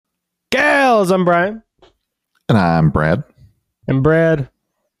fellas, I'm Brian. And I'm Brad. And Brad,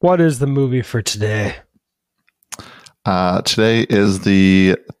 what is the movie for today? Today is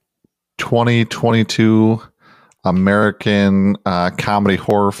the 2022 American comedy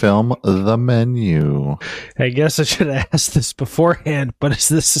horror film, The Menu. I guess I should have asked this beforehand, but is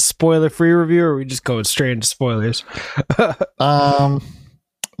this a spoiler-free review, or are we just going straight into spoilers?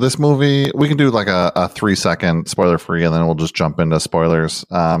 This movie, we can do like a 3-second spoiler-free, and then we'll just jump into spoilers.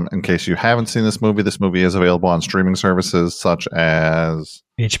 In case you haven't seen this movie is available on streaming services such as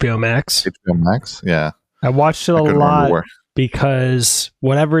HBO Max. HBO Max, yeah. I watched it a lot because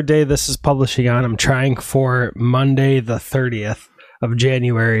whatever day this is publishing on, I'm trying for Monday the 30th of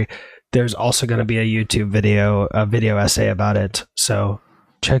January. There's also going to be a YouTube video, a video essay about it. So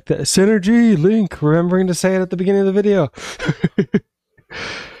check the Synergy link, remembering to say it at the beginning of the video.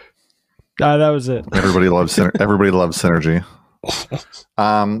 That was it. Everybody loves Synergy.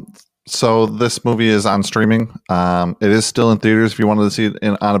 So this movie is on streaming. It is still in theaters if you wanted to see it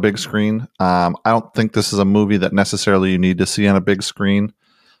on a big screen. I don't think this is a movie that necessarily you need to see on a big screen.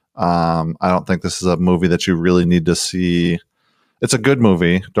 I don't think this is a movie that you really need to see. It's a good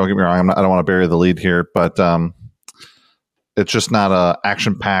movie. Don't get me wrong. I don't want to bury the lead here, but it's just not a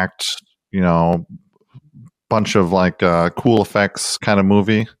action-packed, bunch of like cool effects kind of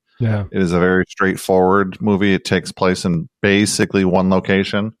movie. Yeah, it is a very straightforward movie. It takes place in basically one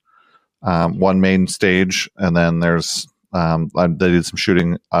location. One main stage, and then there's they did some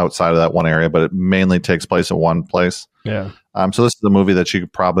shooting outside of that one area, but it mainly takes place at one place. Yeah. So this is a movie that you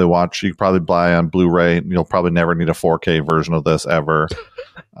could probably watch. You could probably buy on Blu-ray. You'll probably never need a 4K version of this ever.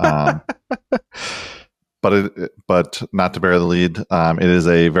 But not to bear the lead, it is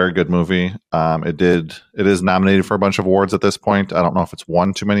a very good movie. It is nominated for a bunch of awards at this point. I don't know if it's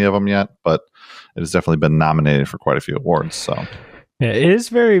won too many of them yet, but it has definitely been nominated for quite a few awards. So. Yeah, it is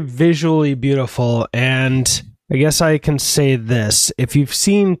very visually beautiful, and I guess I can say this. If you've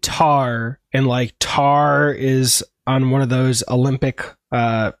seen Tar, and like Tar is on one of those Olympic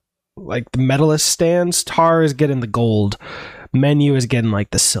like the medalist stands, Tar is getting the gold. Menu is getting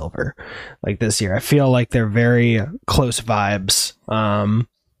like the silver like this year. I feel like they're very close vibes,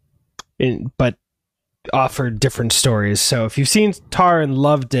 but offer different stories. So if you've seen Tar and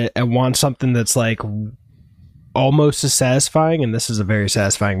loved it and want something that's like almost as satisfying, and this is a very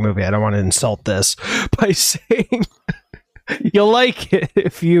satisfying movie. I don't want to insult this by saying you'll like it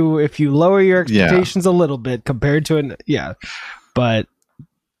if you lower your expectations a little bit compared to but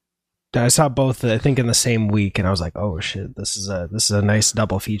I saw both I think in the same week, and I was like, oh shit, this is a nice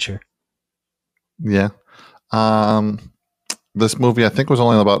double feature. Yeah. This movie I think was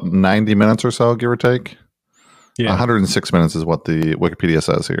only about 90 minutes or so, give or take. Yeah. 106 minutes is what the Wikipedia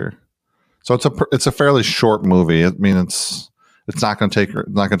says here. So it's a fairly short movie. I mean, it's not going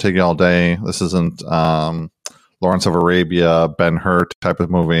to take you all day. This isn't Lawrence of Arabia, Ben-Hur type of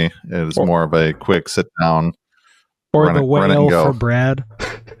movie. It is more of a quick sit down. Or The Whale for Brad.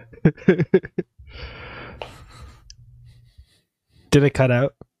 Did it cut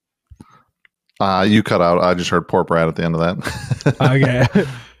out? You cut out. I just heard poor Brad at the end of that. Okay.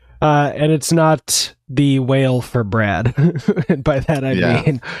 And it's not The Whale for Brad. And by that I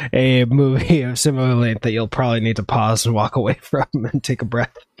mean a movie of similar length that you'll probably need to pause and walk away from and take a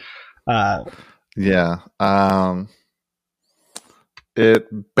breath.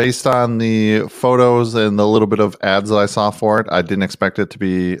 It based on the photos and the little bit of ads that I saw for it, I didn't expect it to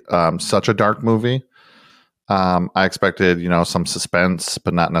be such a dark movie. I expected, some suspense,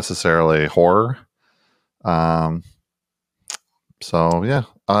 but not necessarily horror. So yeah,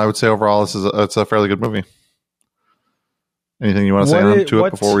 I would say overall it's a fairly good movie. Anything you want to say to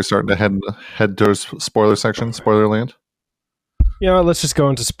it before we start to head towards spoiler section, spoiler land? Let's just go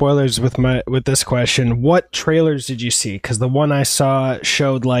into spoilers with this question. What trailers did you see? Because the one I saw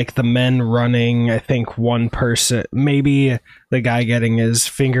showed like the men running. I think one person, maybe the guy getting his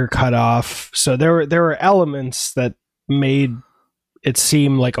finger cut off. So there were elements that made it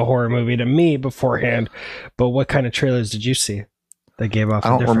seem like a horror movie to me beforehand. But what kind of trailers did you see that gave off? I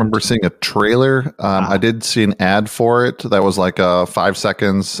don't remember seeing a trailer. I did see an ad for it that was like 5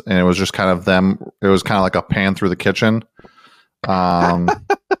 seconds, and it was just kind of them. It was kind of like a pan through the kitchen. And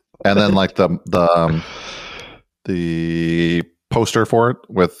then like the poster for it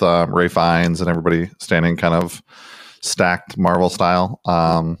with Ralph Fiennes and everybody standing kind of stacked Marvel style.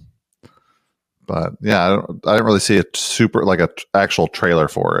 But yeah, I didn't really see a super like a actual trailer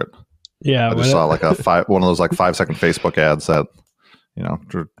for it. Yeah, I just saw like one of those like 5-second Facebook ads that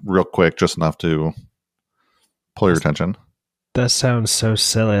real quick, just enough to pull your attention. That sounds so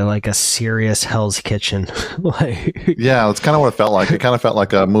silly, like a serious Hell's Kitchen. Yeah, that's kind of what it felt like. It kind of felt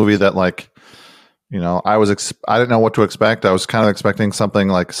like a movie that like I didn't know what to expect. I was kind of expecting something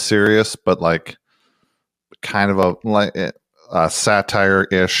like serious, but like kind of a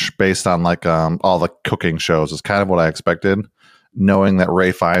satire-ish based on like all the cooking shows is kind of what I expected, knowing that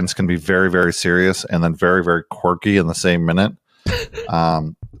Ray Fiennes can be very, very serious and then very, very quirky in the same minute.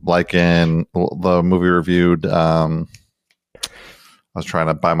 Like in the movie reviewed, I was trying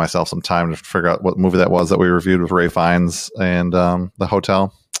to buy myself some time to figure out what movie that was that we reviewed with Ray Fiennes and The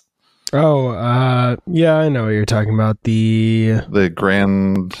Hotel. Oh, yeah, I know what you're talking about. The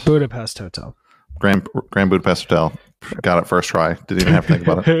Grand Budapest Hotel. Grand Budapest Hotel. Got it first try. Didn't even have to think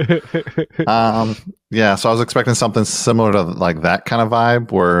about it. Yeah, so I was expecting something similar to like that kind of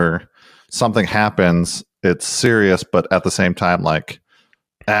vibe where something happens, it's serious, but at the same time, like,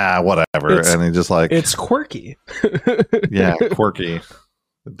 whatever. And he just like... It's quirky. Yeah, quirky.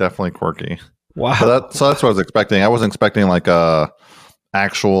 Definitely quirky. Wow. So that's what I was expecting. I wasn't expecting like a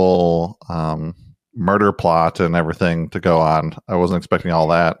actual murder plot and everything to go on. I wasn't expecting all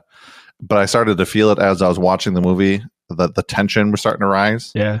that. But I started to feel it as I was watching the movie, that the tension was starting to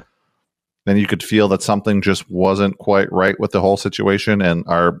rise. Yeah. Then you could feel that something just wasn't quite right with the whole situation. And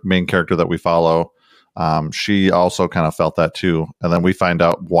our main character that we follow, she also kind of felt that too. And then we find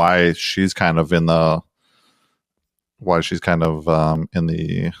out why she's kind of in the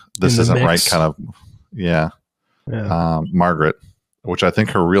this isn't mix. right kind of, yeah. Margaret, which I think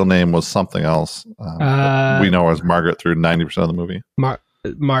her real name was something else. We know her as Margaret through 90% of the movie.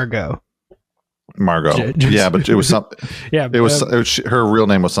 Margot. Yeah, but it was something. Yeah, it was her real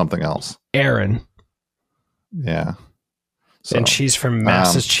name was something else. Erin. Yeah. So, and she's from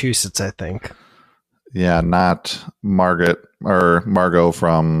Massachusetts, I think. Yeah, not Margaret or Margot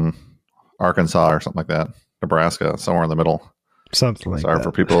from Arkansas or something like that. Nebraska, somewhere in the middle. Something like that.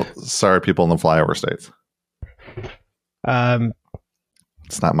 Sorry, people in the flyover states.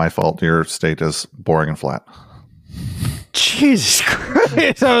 It's not my fault. Your state is boring and flat. Jesus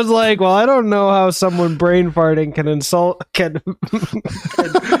Christ. I was like, well, I don't know how someone brain farting can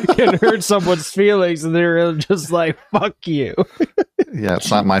hurt someone's feelings, and they're just like, fuck you. Yeah, it's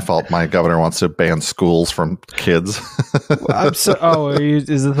not my fault. My governor wants to ban schools from kids. Is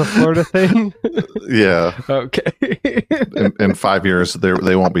it the Florida thing? Yeah. Okay. In 5 years,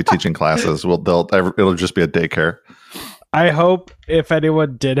 they won't be teaching classes. It'll just be a daycare. I hope if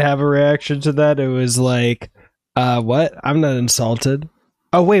anyone did have a reaction to that, it was like, what? I'm not insulted.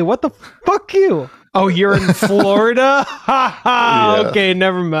 Oh, wait, what the fuck you? Oh, you're in Florida? Ha ha. Yeah. Okay,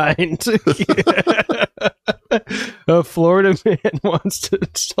 never mind. A Florida man wants to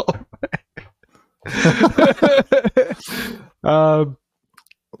insult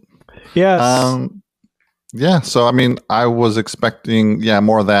yes. Yeah, so I mean, I was expecting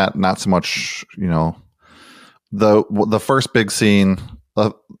more of that, not so much, the first big scene,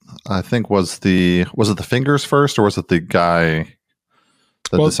 I think was it the fingers first, or was it the guy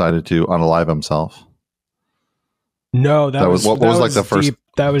that decided to unalive himself? No, that was like the first.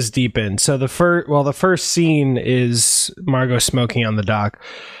 That was deep in. So the first scene is Margot smoking on the dock.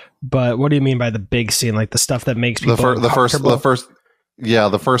 But what do you mean by the big scene? Like the stuff that makes people the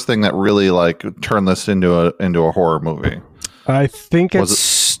first thing that really like turned this into a horror movie. I think it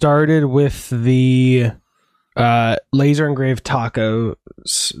started with the laser engraved tacos,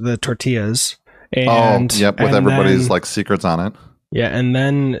 the tortillas, and with everybody's like secrets on it. Yeah, and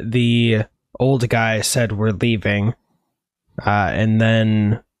then the old guy said we're leaving, and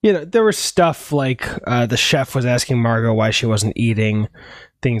then there was stuff like the chef was asking Margot why she wasn't eating,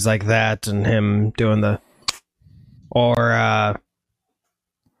 things like that, and him doing I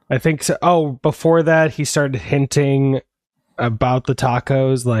think so. Oh, before that he started hinting about the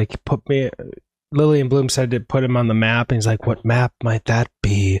tacos, like Lillian Bloom said to put him on the map, and he's like, what map might that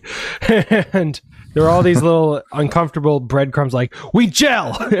be? And there were all these little uncomfortable breadcrumbs like, we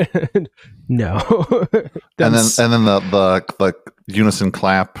gel. No. and then the unison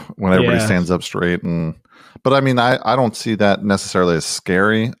clap when everybody stands up straight. But I mean, I don't see that necessarily as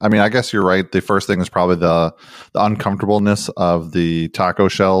scary. I mean, I guess you're right. The first thing is probably the uncomfortableness of the taco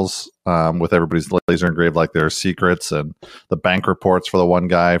shells, with everybody's laser engraved like their secrets, and the bank reports for the one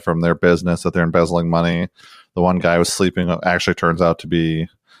guy from their business that they're embezzling money. The one guy was sleeping actually turns out to be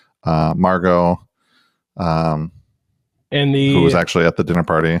Margot, who was actually at the dinner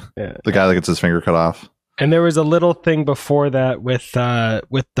party. Yeah. The guy that gets his finger cut off. And there was a little thing before that with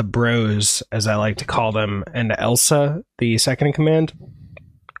the bros, as I like to call them, and Elsa, the second in command,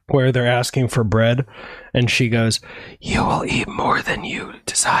 where they're asking for bread, and she goes, "You will eat more than you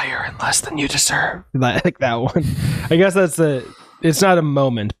desire and less than you deserve." Like that one. I guess it's not a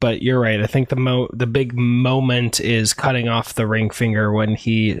moment, but you're right. I think the big moment is cutting off the ring finger when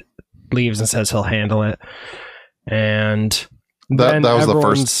he leaves and says he'll handle it. And that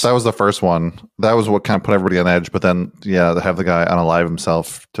was the first one. That was what kind of put everybody on edge. But then, yeah, to have the guy unalive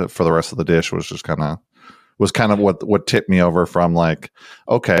himself for the rest of the dish was just kind of what tipped me over from like,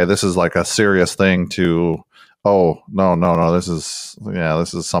 okay, this is like a serious thing to, oh no, this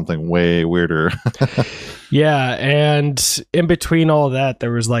is something way weirder. Yeah, and in between all of that,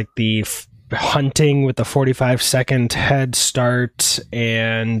 there was like the hunting with the 45-second head start,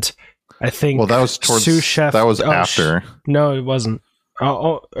 and I think that was sous chef. That was after. No, it wasn't.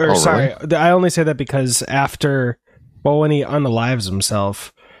 Sorry, really? I only say that because after, when he unalives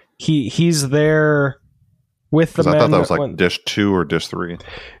himself, he's there with the men. I thought that was like dish 2 or dish 3.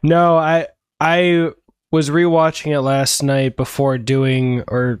 No, I was rewatching it last night before doing,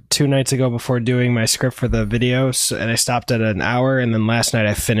 or 2 nights ago before doing my script for the videos, and I stopped at an hour, and then last night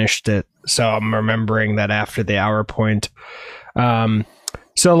I finished it. So I'm remembering that after the hour point.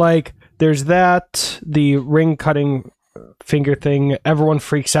 So like, there's that, the ring cutting finger thing. Everyone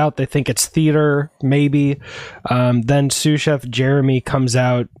freaks out. They think it's theater, maybe. Then sous chef Jeremy comes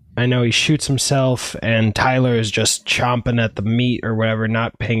out. I know he shoots himself, and Tyler is just chomping at the meat or whatever,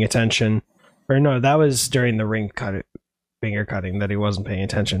 not paying attention. Or no, that was during the finger cutting that he wasn't paying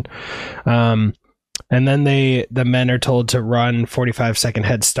attention. And then the men are told to run 45-second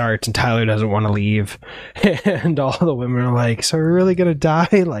head starts, and Tyler doesn't want to leave. And all the women are like, so we're really going to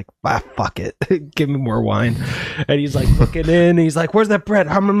die? Like, fuck it. Give me more wine. And he's like looking in. He's like, where's that bread?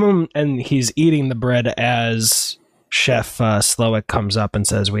 And he's eating the bread as Chef Slowik comes up and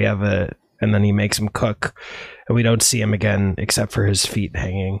says, we have a... And then he makes him cook. And we don't see him again except for his feet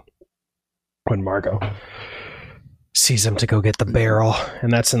hanging when Margot sees him to go get the barrel,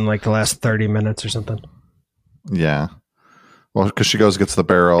 and that's in like the last 30 minutes or something. Yeah. Well, because she gets the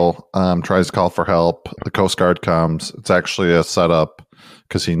barrel, tries to call for help. The Coast Guard comes. It's actually a setup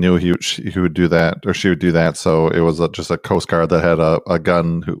because he knew he would do that, or she would do that. So it was just a Coast Guard that had a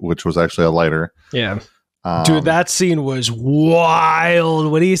gun, which was actually a lighter. Yeah. Dude, that scene was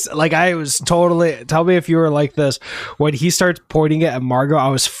wild. When he's like, I was totally, tell me if you were like this. When he starts pointing it at Margot, I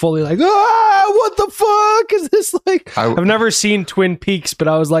was fully like, what the fuck is this? Like, I've never seen Twin Peaks, but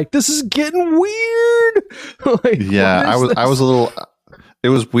I was like, this is getting weird. Like, yeah, I was a little, it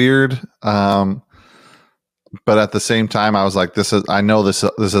was weird. But at the same time, I was like, I know this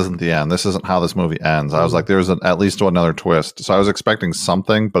isn't the end. This isn't how this movie ends. I was like, there's at least another twist. So I was expecting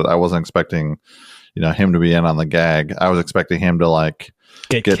something, but I wasn't expecting, him to be in on the gag. I was expecting him to like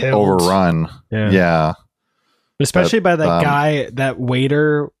get overrun. Yeah. Especially by that guy, that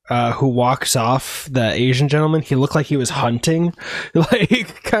waiter who walks off, the Asian gentleman. He looked like he was hunting,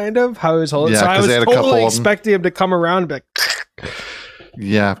 like kind of how he was holding. So I was totally expecting him to come around and be like,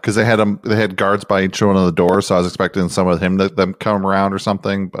 yeah, because they had guards by each one of the doors, so I was expecting some of them come around or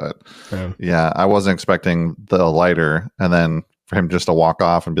something. But yeah, I wasn't expecting the lighter, and then for him just to walk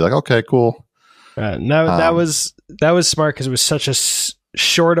off and be like, okay, cool. That was smart because it was such a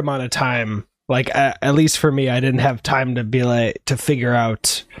short amount of time. Like at least for me, I didn't have time to be like to figure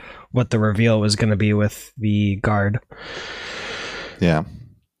out what the reveal was going to be with the guard. Yeah,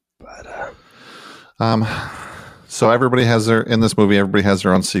 but so everybody has in this movie, everybody has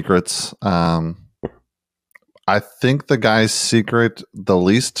their own secrets. I think the guy's secret, the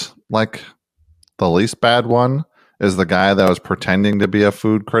least bad one, is the guy that was pretending to be a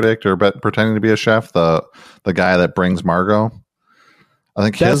food critic or pretending to be a chef. The guy that brings Margot. I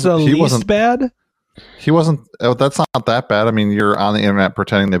think that's he wasn't bad. He wasn't. Oh, that's not that bad. I mean, you're on the internet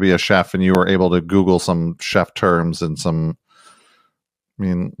pretending to be a chef, and you were able to Google some chef terms and some. I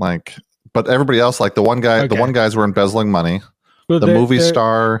mean, like, but everybody else, like the one guy, the one guys were embezzling money. Well, the movie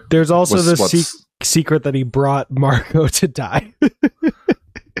star. There's also the secret that he brought Margot to die.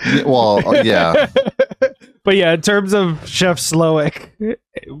 Well, yeah. But yeah, in terms of Chef Slowik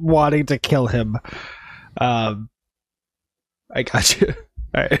wanting to kill him, I got you.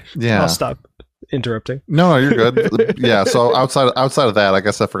 All right. Yeah. I'll stop interrupting. No, you're good. Yeah. So outside of that, I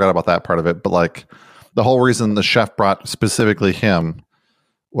guess I forgot about that part of it. But like the whole reason the chef brought specifically him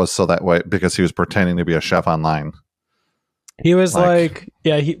was so that way because he was pretending to be a chef online. He was like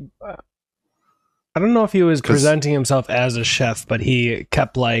I don't know if he was presenting himself as a chef, but he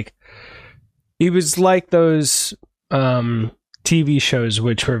kept he was like those TV shows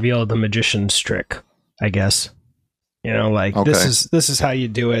which reveal the magician's trick, I guess. This is how you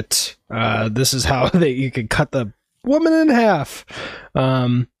do it. This is how you could cut the woman in half.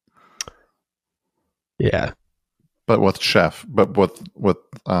 Yeah. But with how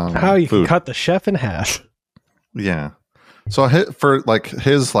you food. Can cut the chef in half. Yeah. So for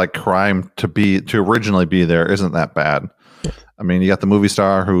his crime to originally be there isn't that bad. I mean, you got the movie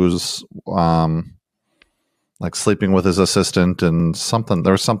star who's like sleeping with his assistant, and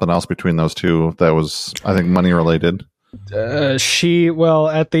there was something else between those two that was, I think, money related. At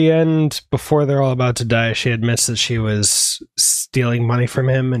the end, before they're all about to die, she admits that she was stealing money from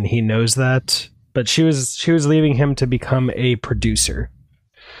him, and he knows that. But she was leaving him to become a producer,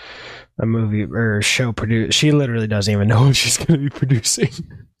 a movie or show producer. She literally doesn't even know what she's going to be producing.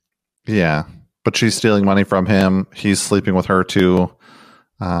 Yeah, but she's stealing money from him. He's sleeping with her too.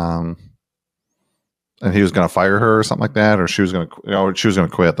 And he was going to fire her or something like that, or she was going to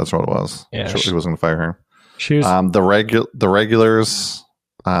quit. That's what it was. Yeah, he was going to fire her. She was the regulars,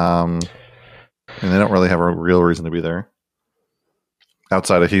 and they don't really have a real reason to be there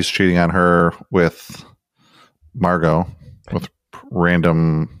outside of he's cheating on her with Margot, with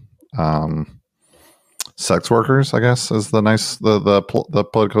random sex workers, I guess is the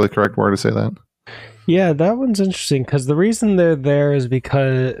politically correct word to say that. Yeah, that one's interesting because the reason they're there is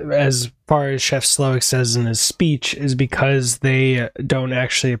because, as far as Chef Slowik says in his speech, is because they don't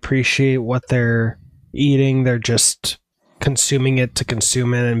actually appreciate what they're eating. They're just consuming it to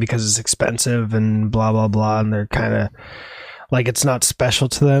consume it, and because it's expensive and blah blah blah, and they're kind of like, it's not special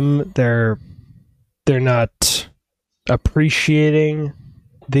to them. They're not appreciating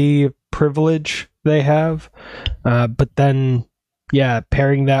the privilege they have. But then, yeah,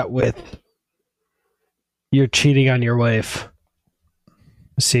 pairing that with you're cheating on your wife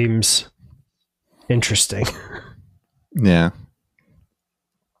seems interesting. Yeah.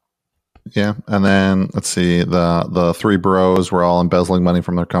 Yeah. And then let's see, the three bros were all embezzling money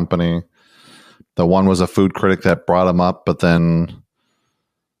from their company. The one was a food critic that brought him up, but then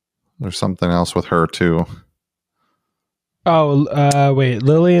there's something else with her too. Oh, wait,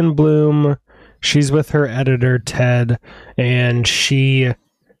 Lillian Bloom, she's with her editor Ted, and she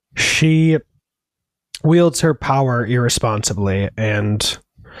wields her power irresponsibly, and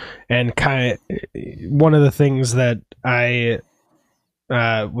kind of one of the things that I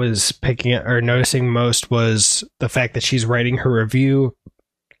was picking at, or noticing most, was the fact that she's writing her review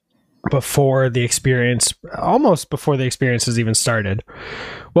before the experience, almost before the experience has even started.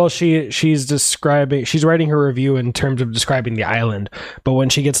 Well, she's writing her review in terms of describing the island, but when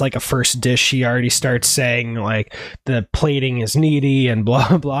she gets like a first dish, she already starts saying like the plating is needy and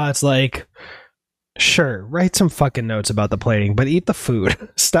blah blah. It's like, sure, write some fucking notes about the plating, but eat the food.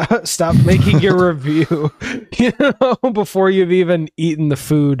 Stop making your review, before you've even eaten the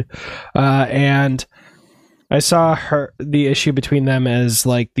food. And I saw the issue between them as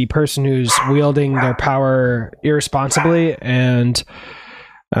like the person who's wielding their power irresponsibly, and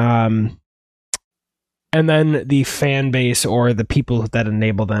then the fan base or the people that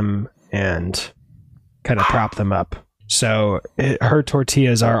enable them and kind of prop them up. So her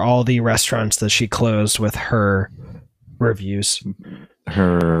tortillas are all the restaurants that she closed with her reviews.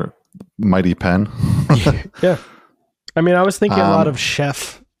 Her mighty pen. Yeah. I mean, I was thinking a lot of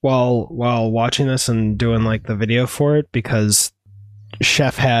Chef while watching this and doing like the video for it, because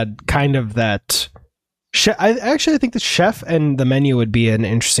Chef had kind of that. I think the Chef and the Menu would be an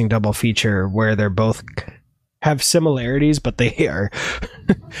interesting double feature where they're both have similarities, but they are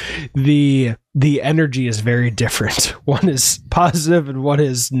the energy is very different. One is positive and one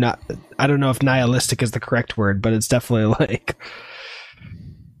is not. I don't know if nihilistic is the correct word, but it's definitely like,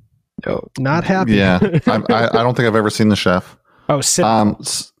 no, not happy. Yeah, I don't think I've ever seen the Chef. Oh, sit.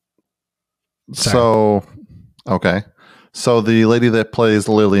 So okay, so the lady that plays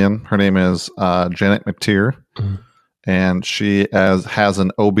Lillian, her name is Janet McTeer. Mm-hmm. And she has an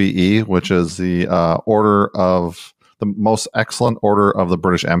OBE, which is the most excellent order of the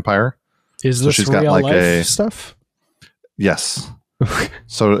British Empire. Is this she's real got like life stuff? Yes.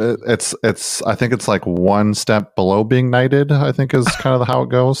 So it's I think it's like one step below being knighted, I think is kind of how it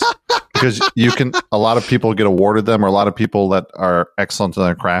goes. Because a lot of people get awarded them, or a lot of people that are excellent in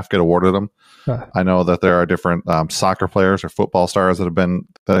their craft get awarded them. I know that there are different soccer players or football stars that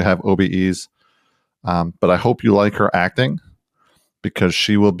have OBEs. But I hope you like her acting, because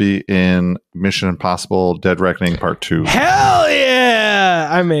she will be in Mission Impossible Dead Reckoning Part 2. Hell yeah!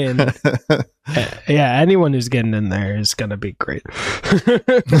 I mean, yeah, anyone who's getting in there is going to be great.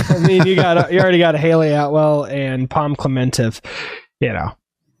 I mean, you already got Haley Atwell and Pom Klementieff, Yeah,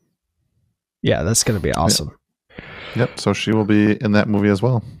 that's going to be awesome. Yep, so she will be in that movie as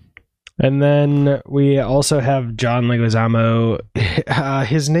well. And then we also have John Leguizamo.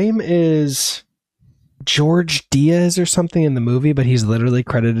 His name is George Diaz or something in the movie, but he's literally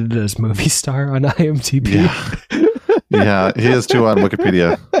credited as movie star on IMDb. Yeah, he is too on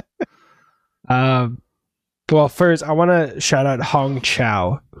Wikipedia. Well, first, I want to shout out Hong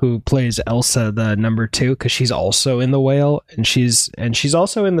Chow, who plays Elsa, the number 2, because she's also in The Whale, and she's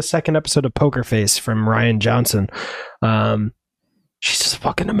also in the second episode of Poker Face from Rian Johnson. She's just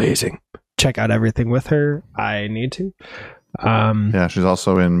fucking amazing. Check out everything with her. I need to. Yeah, she's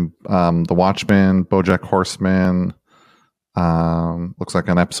also in The Watchmen, BoJack Horseman. Looks like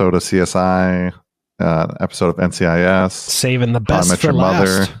an episode of CSI. Episode of NCIS. Saving the best How I Met for Your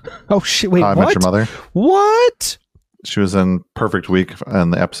last. Mother. Oh shit! Wait, How I what? Met Your Mother. What? She was in Perfect Week in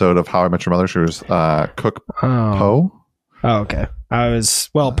the episode of How I Met Your Mother. She was Cook Poe. Oh, okay.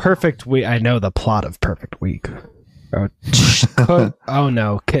 Perfect Week. I know the plot of Perfect Week. Oh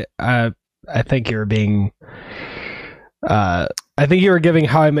no! I think you're being. I think you were giving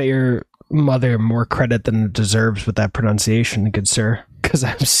How I Met Your Mother more credit than it deserves with that pronunciation, good sir. Because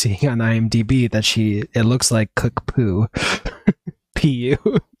I'm seeing on IMDb that it looks like Cook Poo. P-U.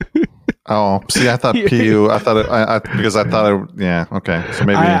 Oh, see, I thought P-U. I thought yeah, okay. So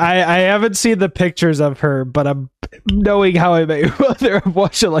maybe. I haven't seen the pictures of her, but I'm knowing How I Met Your Mother. I've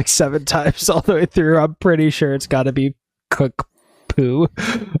watched it like 7 times all the way through. I'm pretty sure it's got to be Cook Poo.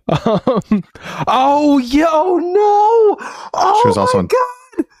 Oh, yeah. Oh, no. Oh, she was also in. God.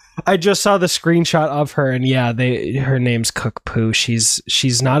 I just saw the screenshot of her, and yeah, her name's Cook Poo.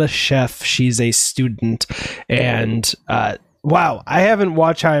 She's not a chef; she's a student. And wow, I haven't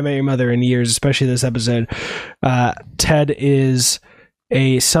watched How I Met Your Mother in years, especially this episode. Ted is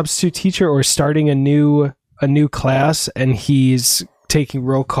a substitute teacher or starting a new class, and he's taking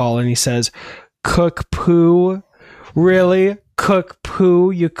roll call, and he says, "Cook Poo, really?" Cook Poo,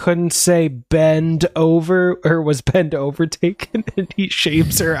 you couldn't say bend over, or was bend over taken? And he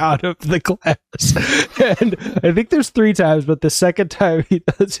shaves her out of the class. And I think there's 3 times, but the second time he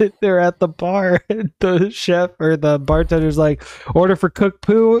does it, they're at the bar, and the chef or the bartender's like, order for Cook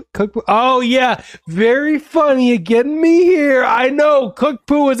Poo. Cook Poo. Oh yeah, very funny. You getting me here? I know Cook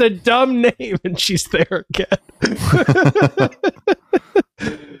Poo is a dumb name, and she's there again.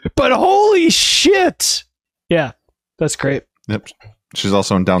 But holy shit! Yeah, that's great. Yep, she's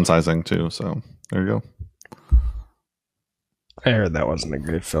also in Downsizing too. So there you go. I heard that wasn't a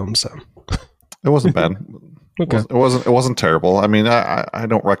great film, so it wasn't bad. Okay. It wasn't terrible. I mean, I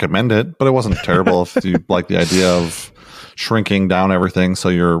don't recommend it, but it wasn't terrible if you like the idea of shrinking down everything so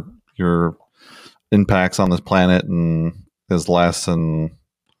your impacts on this planet and is less, and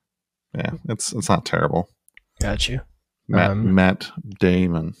yeah, it's not terrible. Got you. Matt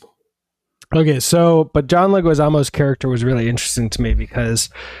Damon. Okay, but John Leguizamo's character was really interesting to me because,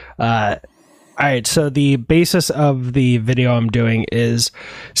 all right, so the basis of the video I'm doing is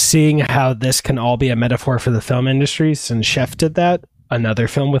seeing how this can all be a metaphor for the film industry, since Chef did that, another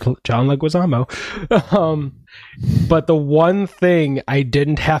film with John Leguizamo. But the one thing I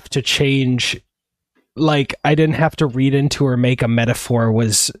didn't have to change, like I didn't have to read into or make a metaphor,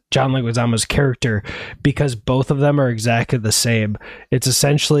 was John Leguizamo's character, because both of them are exactly the same. It's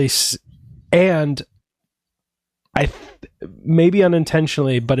essentially... And maybe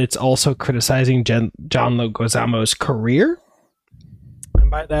unintentionally, but it's also criticizing John Leguizamo's career.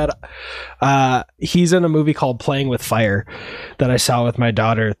 And by that, he's in a movie called Playing with Fire that I saw with my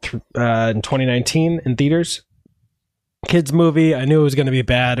daughter in 2019 in theaters. Kids movie. I knew it was going to be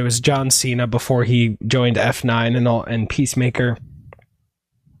bad. It was John Cena before he joined F9 and Peacemaker,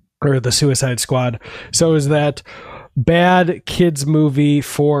 or the Suicide Squad. So it was that bad kids movie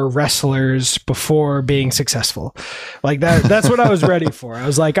for wrestlers before being successful. Like that's what I was ready for. I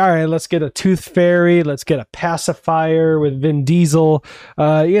was like, all right, let's get a Tooth Fairy, let's get a pacifier with Vin Diesel,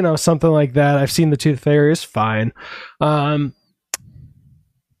 something like that. I've seen the Tooth Fairy, is fine. Playing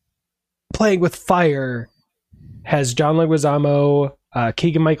with Fire has John Leguizamo,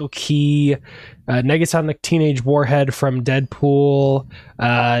 Keegan-Michael Key, Negasonic Teenage Warhead from Deadpool,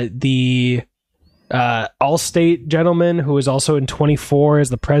 the Allstate gentleman who was also in 24 as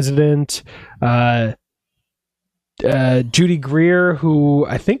the president, Judy Greer, who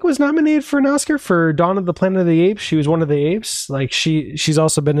I think was nominated for an Oscar for Dawn of the Planet of the Apes. She was one of the apes. Like she's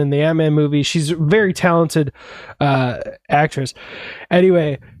also been in the Ant-Man movie. She's a very talented actress.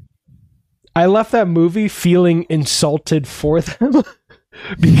 Anyway, I left that movie feeling insulted for them.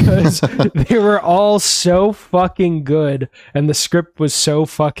 Because they were all so fucking good and the script was so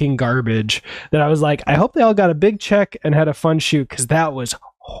fucking garbage that I was like, I hope they all got a big check and had a fun shoot, because that was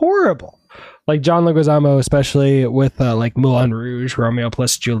horrible. Like John Leguizamo, especially with like Moulin Rouge, Romeo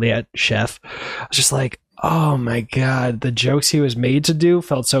plus Juliet, Chef. I was just like, oh my god, the jokes he was made to do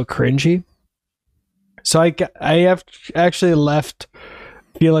felt so cringy. So I have actually left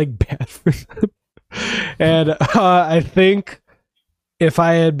feeling bad for them. And I think if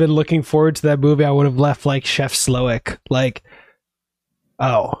I had been looking forward to that movie, I would have left like Chef Slowick. Like,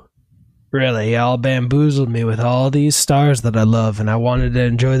 oh, really? Y'all bamboozled me with all these stars that I love, and I wanted to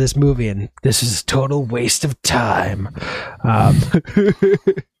enjoy this movie, and this is a total waste of time.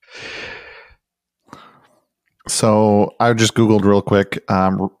 So I just Googled real quick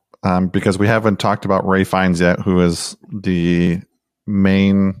because we haven't talked about Ray Fiennes yet, who is the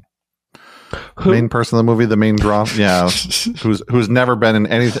main person in the movie, the main draw. Yeah, who's never been in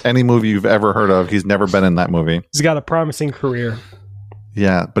any movie you've ever heard of. He's never been in that movie. He's got a promising career.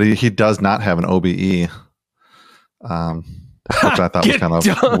 Yeah, but he does not have an OBE, which I thought was kind of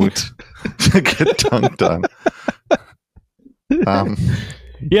get dunked on.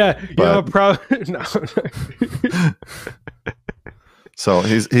 Yeah, you have a problem. No. So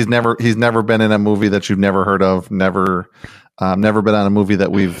he's never been in a movie that you've never heard of. Never been on a movie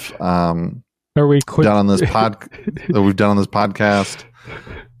that we've done on this podcast.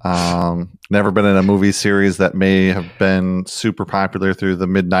 Never been in a movie series that may have been super popular through the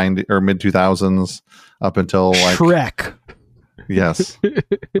mid 2000s up until like Shrek. Yes.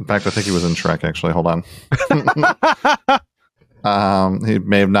 In fact, I think he was in Shrek. Actually, hold on. He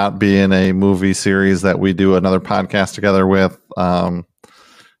may not be in a movie series that we do another podcast together with.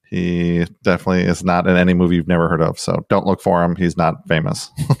 He definitely is not in any movie you've never heard of. So don't look for him. He's not famous.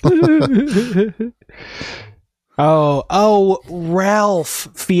 Oh, Ralph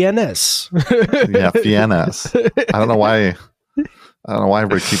Fiennes. Yeah, Fiennes. I don't know why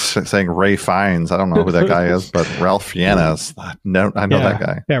everybody keeps saying Ray Fiennes. I don't know who that guy is, but Ralph Fiennes. I know that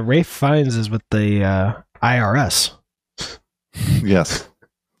guy. Yeah, Ray Fiennes is with the IRS. Yes.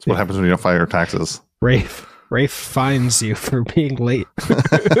 That's what happens when you don't file your taxes. Ray fines you for being late.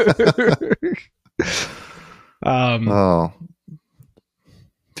 Oh.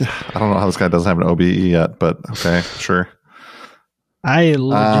 I don't know how this guy doesn't have an OBE yet, but okay, sure. I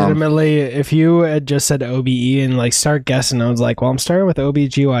legitimately, if you had just said OBE and like start guessing, I was like, well, I'm starting with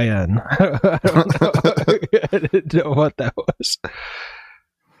OBGYN. I didn't know what that was.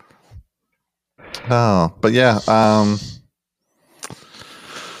 Oh, but yeah,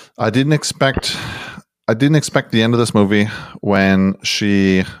 I didn't expect the end of this movie when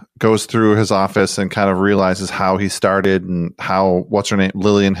she goes through his office and kind of realizes how he started and how, what's her name,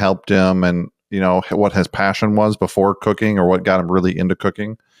 Lillian helped him, and you know what his passion was before cooking or what got him really into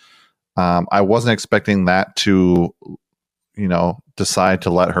cooking. I wasn't expecting that to, you know, decide to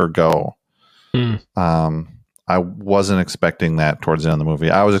let her go. I wasn't expecting that towards the end of the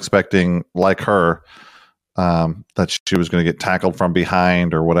movie. I was expecting, like her, that she was going to get tackled from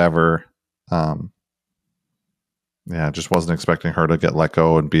behind or whatever. Yeah, I just wasn't expecting her to get let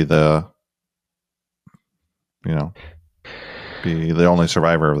go and be the only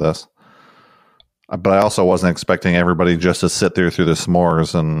survivor of this. But I also wasn't expecting everybody just to sit there through the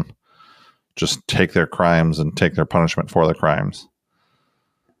s'mores and just take their crimes and take their punishment for the crimes.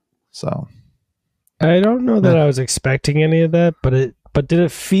 So I don't know that I was expecting any of that, but did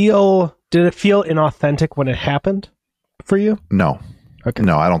it feel inauthentic when it happened for you? No. Okay.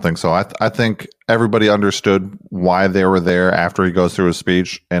 No, I don't think so. I think everybody understood why they were there after he goes through his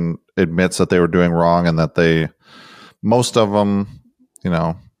speech and admits that they were doing wrong, and that most of them, you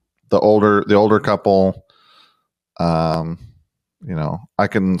know, the older couple, so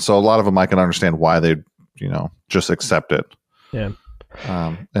a lot of them I can understand why they, you know, just accept it. Yeah.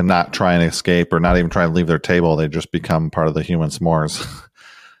 And not try and escape or not even try and leave their table. They just become part of the human s'mores.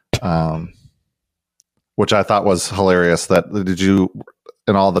 Which I thought was hilarious. That did you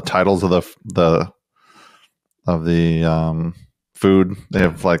in all the titles of the food, they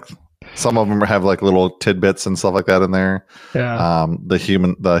have like, some of them have like little tidbits and stuff like that in there. Yeah. The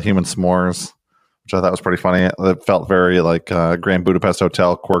human s'mores, which I thought was pretty funny. It felt very like Grand Budapest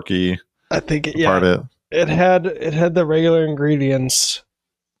Hotel, quirky. I think it had the regular ingredients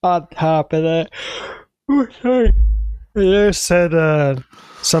on top of that. Oh, sorry. It said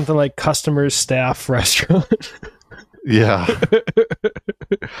something like customer's staff restaurant. Yeah.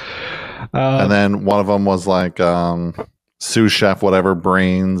 And then one of them was like sous chef whatever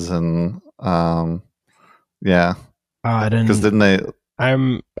brains, and yeah. I didn't, because didn't they?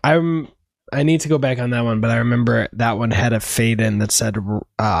 I need to go back on that one, but I remember that one had a fade in that said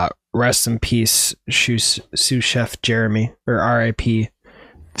rest in peace sous chef Jeremy, or RIP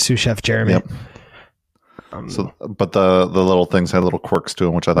sous chef Jeremy. Yep. But the little things had little quirks to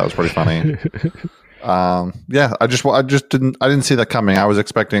them, which I thought was pretty funny. Yeah, I didn't see that coming. I was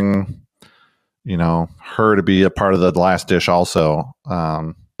expecting, you know, her to be a part of the last dish also.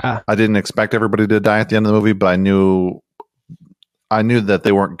 I didn't expect everybody to die at the end of the movie, but I knew that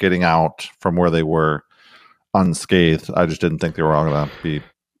they weren't getting out from where they were. unscathed. I just didn't think they were all going to be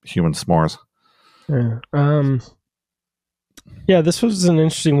human s'mores. Yeah, this was an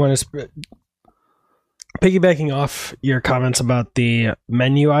interesting one. Piggybacking off your comments about the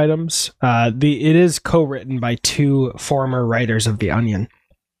menu items, it is co-written by 2 former writers of The Onion,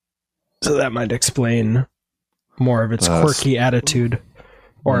 so that might explain more of its quirky attitude,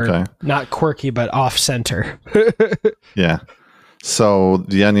 or not quirky, but off-center. Yeah. So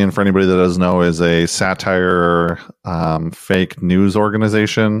The Onion, for anybody that doesn't know, is a satire fake news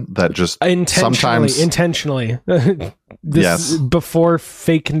organization that just intentionally. Yes, before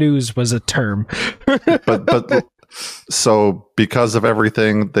fake news was a term. but so because of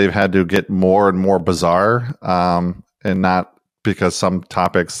everything, they've had to get more and more bizarre, and not because some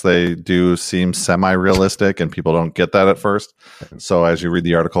topics they do seem semi-realistic and people don't get that at first. So as you read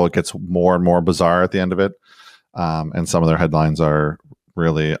the article, it gets more and more bizarre at the end of it. And some of their headlines are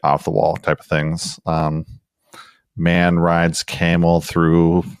really off the wall type of things. Man rides camel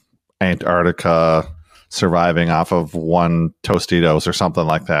through Antarctica, surviving off of 1 Tostitos or something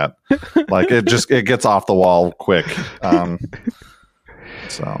like that. Like it gets off the wall quick.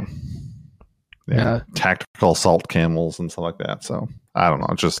 So yeah, tactical assault camels and stuff like that. So I don't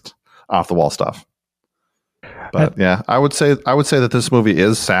know, just off the wall stuff. But yeah, I would say that this movie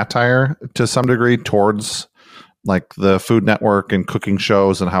is satire to some degree towards like the Food Network and cooking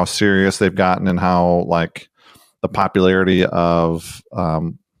shows and how serious they've gotten, and how like the popularity of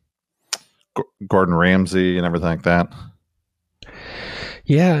Gordon Ramsay and everything like that.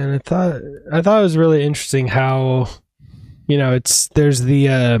 Yeah, and I thought it was really interesting how, there's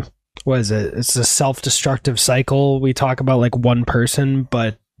the what is it? It's a self-destructive cycle. We talk about like one person,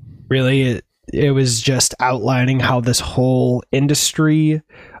 but really it was just outlining how this whole industry,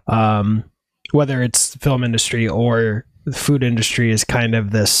 whether it's the film industry or the food industry, is kind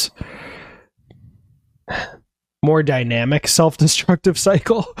of this more dynamic self-destructive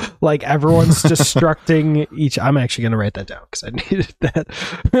cycle. Like everyone's destructing each. I'm actually going to write that down because I needed that.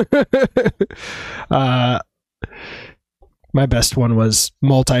 My best one was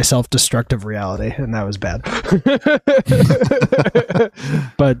multi-self-destructive reality, and that was bad.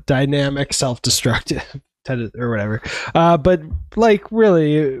 But dynamic self-destructive or whatever. But like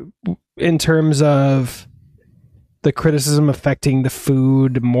really, in terms of the criticism affecting the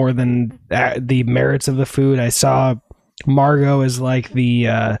food more than the merits of the food, I saw Margot as like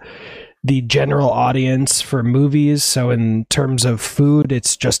the general audience for movies. So in terms of food,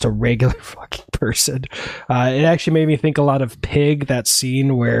 it's just a regular fucking person. It actually made me think a lot of Pig, that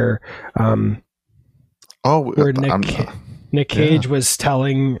scene where Nick Cage was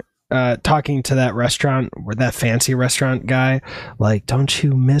talking to that restaurant, or that fancy restaurant guy, like, don't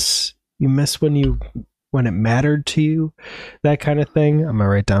you miss when it mattered to you, that kind of thing. I'm gonna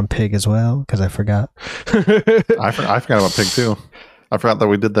write down Pig as well because I forgot. I forgot about Pig too. I forgot that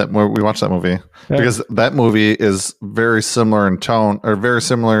we did that. We watched that movie because that movie is very similar in tone, or very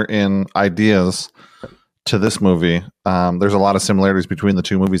similar in ideas to this movie. There's a lot of similarities between the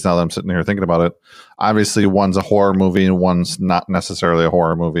two movies now that I'm sitting here thinking about it. Obviously, one's a horror movie and one's not necessarily a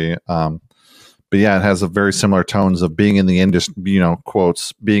horror movie. But yeah, it has a very similar tones of being in the industry,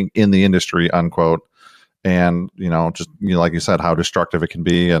 quotes, being in the industry, unquote. And, just, like you said, how destructive it can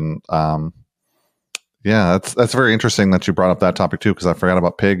be. And, yeah, that's very interesting that you brought up that topic too, because I forgot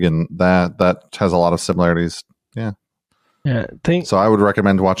about Pig, and that has a lot of similarities. Yeah. Yeah. So I would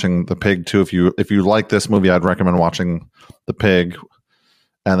recommend watching The Pig too. If you like this movie, I'd recommend watching The Pig.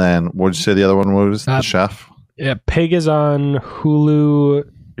 And then what did you say the other one was? The Chef? Yeah, Pig is on Hulu.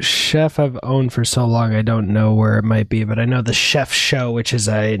 Chef I've owned for so long I don't know where it might be, but I know The Chef Show, which is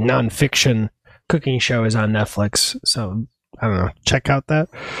a nonfiction cooking show, is on Netflix. So I don't know. Check out that.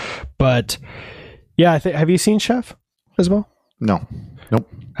 But yeah, have you seen Chef as well? No. Nope.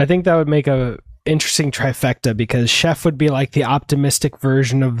 I think that would make a interesting trifecta, because Chef would be like the optimistic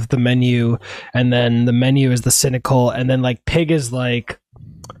version of the menu, and then the menu is the cynical, and then like Pig is like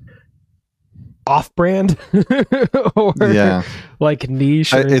off-brand or like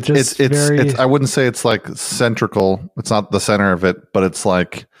niche. It's I wouldn't say it's like centrical. It's not the center of it, but it's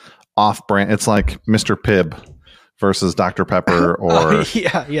like off-brand. It's like Mr. Pibb versus Dr. Pepper, or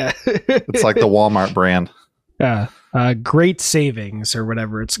yeah. It's like the Walmart brand. Yeah, Great Savings or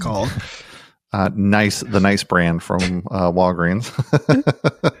whatever it's called. The nice brand from Walgreens.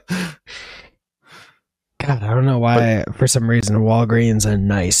 God, I don't know why. For some reason, Walgreens and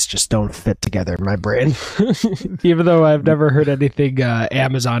Nice just don't fit together in my brain. Even though I've never heard anything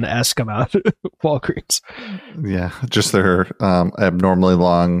Amazon-esque about Walgreens. Yeah, just their abnormally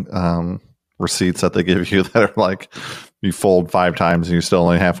long receipts that they give you that are like you fold 5 times and you're still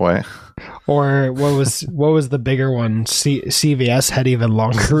only halfway. Or what was the bigger one? CVS had even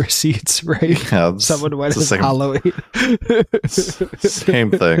longer receipts, right? Yeah, Someone went as same, Halloween.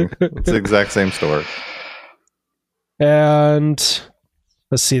 same thing. It's the exact same store. And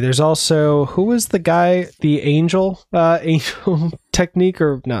let's see. There's also, who was the guy? The Angel technique,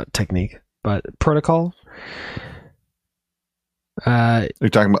 or not technique, but protocol. Are you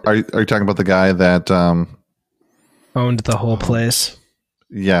talking about the guy that owned the whole place?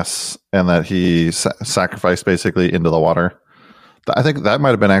 Yes, and that he sacrificed basically into the water. I think that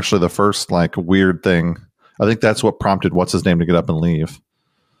might have been actually the first like weird thing. I think that's what prompted what's his name to get up and leave.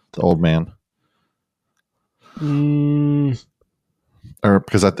 The old man. Or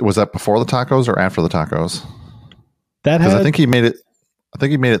because was that before the tacos or after the tacos? I think he made it. I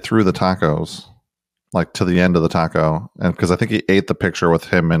think he made it through the tacos, like to the end of the taco, and because I think he ate the picture with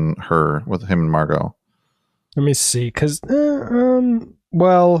him and Margot. Let me see, because the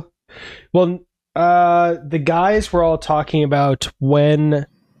guys were all talking about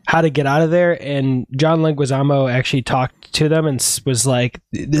how to get out of there, and John Leguizamo actually talked to them and was like,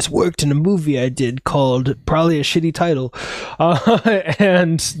 "This worked in a movie I did called probably a shitty title,"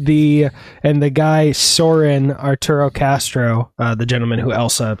 and the guy Soren Arturo Castro, the gentleman who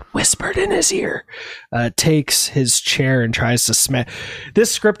Elsa whispered in his ear, takes his chair and tries to smash.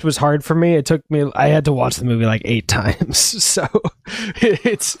 This script was hard for me. I had to watch the movie like 8 times, so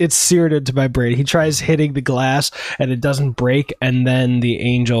it's seared into my brain. He tries hitting the glass and it doesn't break, and then the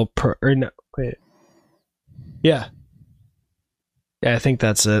angel I think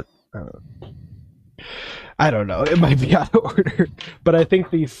that's it. I don't know. It might be out of order, but I think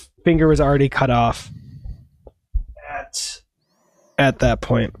the finger was already cut off at that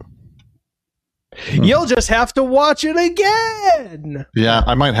point. You'll just have to watch it again. Yeah,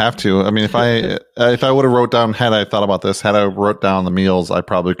 I might have to. I mean, if I would have wrote down, had I thought about this, had I wrote down the meals, I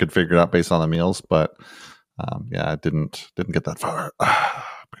probably could figure it out based on the meals. But I didn't get that far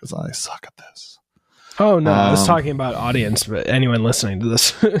because I suck at this. Oh no, I was talking about audience, but anyone listening to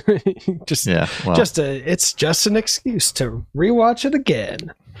this, it's just an excuse to rewatch it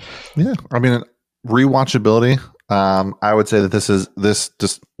again. Yeah, I mean, rewatchability. I would say that this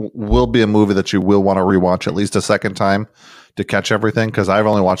just will be a movie that you will want to rewatch at least a second time to catch everything, because I've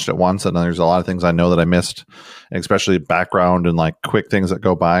only watched it once, and there's a lot of things I know that I missed, especially background and like quick things that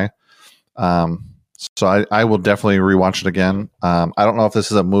go by. So I will definitely rewatch it again. I don't know if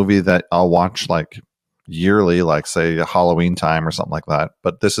this is a movie that I'll watch like yearly, like say Halloween time or something like that,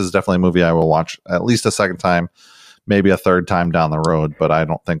 but this is definitely a movie I will watch at least a second time, maybe a third time down the road, but I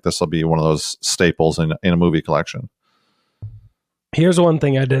don't think this will be one of those staples in a movie collection. Here's one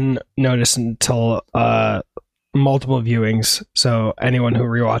thing I didn't notice until multiple viewings, so anyone who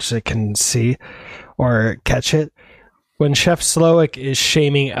rewatches it can see or catch it. When Chef Slowik is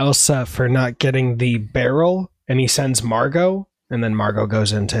shaming Elsa for not getting the barrel, and he sends Margot, and then Margot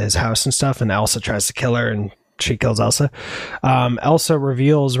goes into his house and stuff, and Elsa tries to kill her, and she kills Elsa. Elsa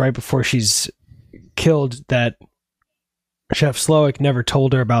reveals right before she's killed that Chef Slowik never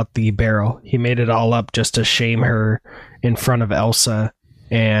told her about the barrel. He made it all up just to shame her in front of Elsa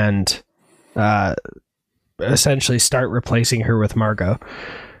and essentially start replacing her with Margot.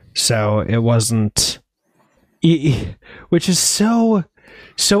 So it wasn't... Which is so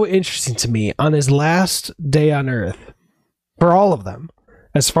interesting to me. On his last day on Earth, for all of them,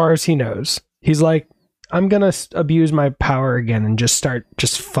 as far as he knows, he's like, I'm gonna abuse my power again and just start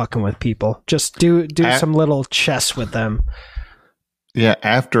fucking with people. Just do some little chess with them. Yeah,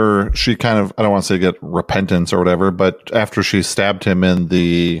 after she kind of, I don't want to say get repentance or whatever, but after she stabbed him in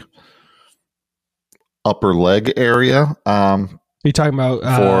the upper leg area. Are you talking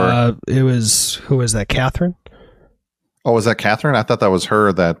about who was that, Catherine? Oh, was that Catherine? I thought that was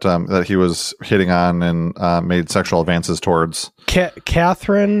her that he was hitting on and made sexual advances towards.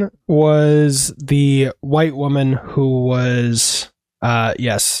 Catherine was the white woman who was,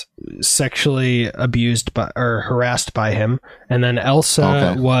 sexually abused by or harassed by him, and then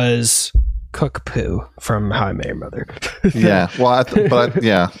Elsa was Cook Poo from How I Met Your Mother. Yeah, well,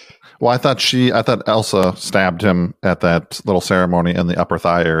 I thought Elsa stabbed him at that little ceremony in the upper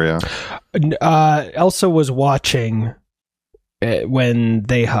thigh area. Elsa was watching when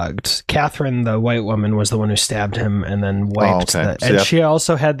they hugged. Catherine, the white woman, was the one who stabbed him and then wiped. She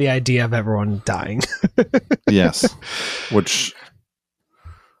also had the idea of everyone dying. Yes, which,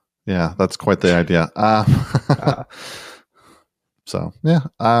 yeah, that's quite the idea. So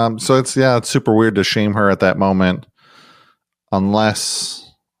it's super weird to shame her at that moment,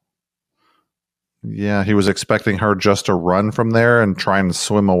 unless, he was expecting her just to run from there and try and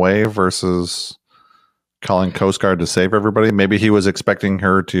swim away versus calling Coast Guard to save everybody. Maybe he was expecting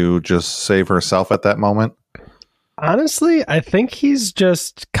her to just save herself at that moment. Honestly, I think he's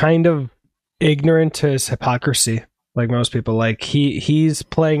just kind of ignorant to his hypocrisy, like most people. Like he's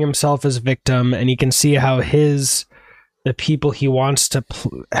playing himself as victim, and you can see how the people he wants to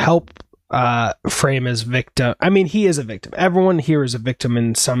help frame as victim. I mean, he is a victim. Everyone here is a victim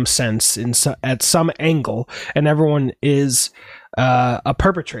in some sense, at some angle, and everyone is a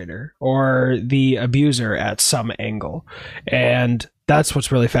perpetrator or the abuser at some angle, and that's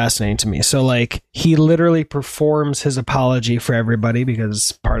what's really fascinating to me. So like he literally performs his apology for everybody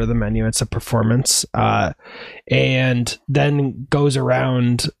because part of the menu, it's a performance, and then goes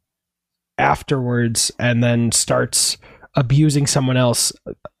around afterwards and then starts abusing someone else,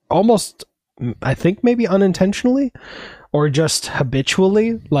 almost, I think maybe unintentionally or just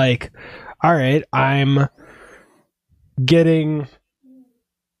habitually. Like, all right, I'm getting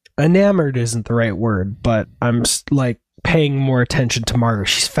enamored isn't the right word, but I'm like paying more attention to Margaret.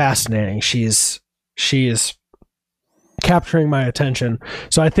 She's fascinating. She is capturing my attention.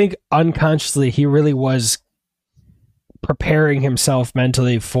 So I think unconsciously he really was preparing himself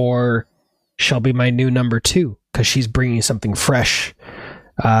mentally for, she'll be my new number 2 because she's bringing something fresh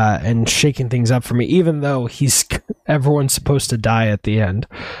and shaking things up for me, even though everyone's supposed to die at the end.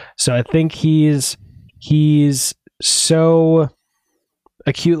 So I think he's so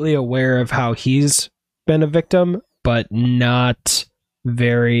acutely aware of how he's been a victim, but not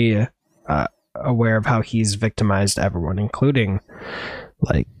very aware of how he's victimized everyone, including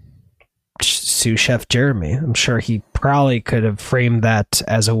like sous chef Jeremy. I'm sure he probably could have framed that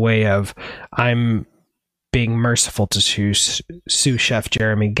as a way of, I'm being merciful to sous chef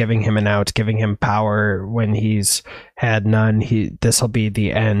Jeremy, giving him an out, giving him power when he's had none. This will be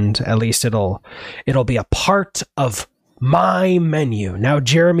the end. At least it'll be a part of my menu. Now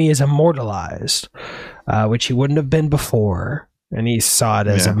Jeremy is immortalized, which he wouldn't have been before, and he saw it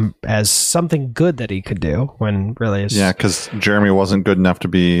as something good that he could do when really is. Yeah, because Jeremy wasn't good enough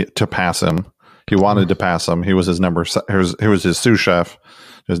to pass him. He wanted to pass him. He was his he was his sous chef,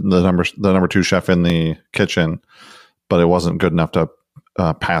 the number 2 chef in the kitchen, but it wasn't good enough to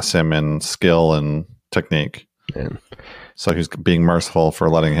pass him in skill and technique. Yeah. So he's being merciful for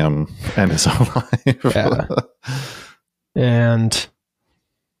letting him end his own life. Yeah. And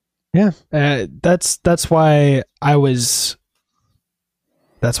that's why I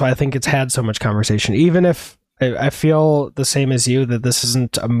think it's had so much conversation, even if I feel the same as you, that this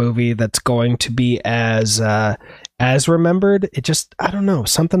isn't a movie that's going to be as remembered. It just, I don't know,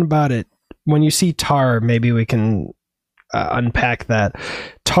 something about it. When you see Tar, maybe we can unpack that.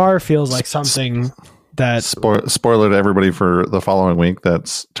 Tar feels like something that... Spoiler to everybody for the following week,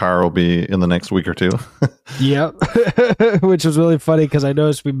 that Tar will be in the next week or 2. Yep. Which was really funny because I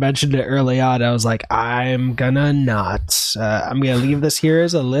noticed we mentioned it early on. I was like, I'm gonna leave this here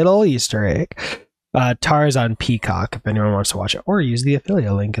as a little Easter egg. Tar is on Peacock if anyone wants to watch it, or use the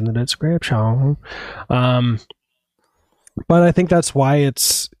affiliate link in the description. But I think that's why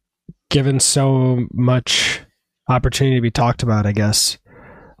it's given so much opportunity to be talked about, I guess.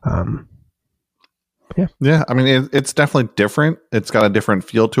 Yeah. I mean, it's definitely different. It's got a different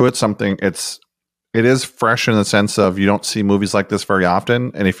feel to it. It is fresh in the sense of you don't see movies like this very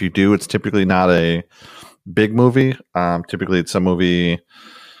often, and if you do, it's typically not a big movie. Typically, it's a movie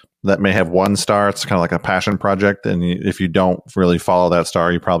that may have 1 star. It's kind of like a passion project, and if you don't really follow that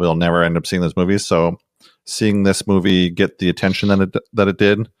star, you probably will never end up seeing this movie. So, seeing this movie get the attention that it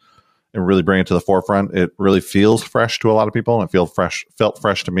did, and really bring it to the forefront, it really feels fresh to a lot of people, and it felt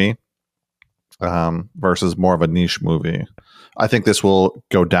fresh to me. Versus more of a niche movie. I think this will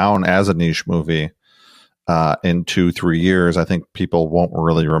go down as a niche movie in 2-3 years. I think people won't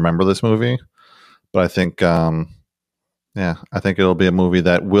really remember this movie, but I think, I think it'll be a movie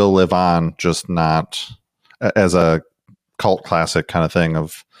that will live on, just not as a cult classic kind of thing.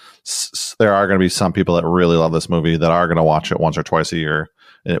 There are going to be some people that really love this movie that are going to watch it once or twice a year.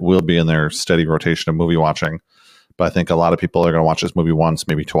 It will be in their steady rotation of movie watching, but I think a lot of people are going to watch this movie once,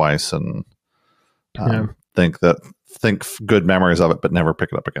 maybe twice, and think good memories of it, but never pick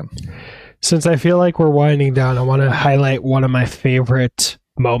it up again. Since I feel like we're winding down, I want to highlight one of my favorite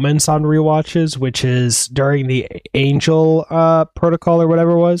moments on rewatches, which is during the Angel protocol or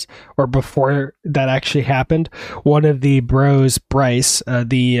whatever it was, or before that actually happened. One of the bros, Bryce,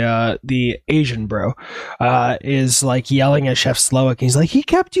 the Asian bro, is like yelling at Chef Slowik. He's like, he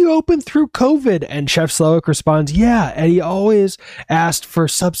kept you open through COVID, and Chef Slowik responds, yeah, and he always asked for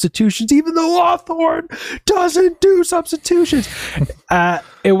substitutions, even though Hawthorne doesn't do substitutions.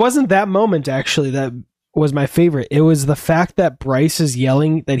 It wasn't that moment actually that was my favorite. It was the fact that Bryce is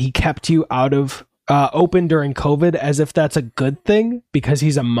yelling that he kept you out of open during COVID as if that's a good thing because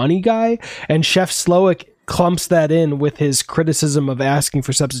he's a money guy. And Chef Slowik clumps that in with his criticism of asking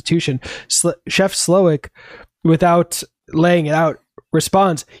for substitution. Chef Slowik, without laying it out,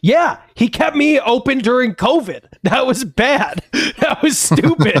 responds, yeah, he kept me open during COVID. That was bad. That was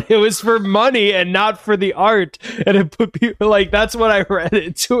stupid. It was for money and not for the art. And it put people like, that's what I read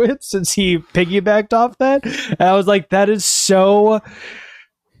into it since he piggybacked off that. And I was like, that is,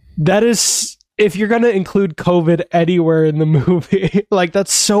 if you're going to include COVID anywhere in the movie, like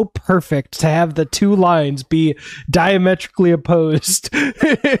that's so perfect to have the two lines be diametrically opposed.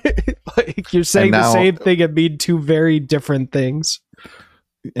 Like you're saying the same thing and mean two very different things.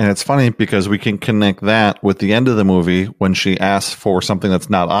 And it's funny because we can connect that with the end of the movie when she asks for something that's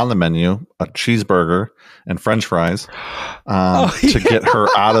not on the menu, a cheeseburger and French fries, to get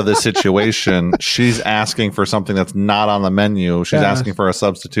her out of the situation. She's asking for something that's not on the menu. She's asking for a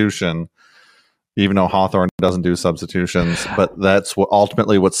substitution, even though Hawthorne doesn't do substitutions. But that's what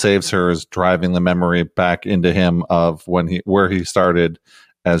ultimately what saves her, is driving the memory back into him of where he started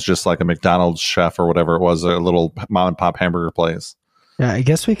as just like a McDonald's chef or whatever it was, a little mom and pop hamburger place. Yeah, I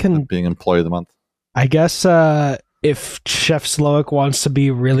guess we can... Being employee of the month. I guess if Chef Slowik wants to be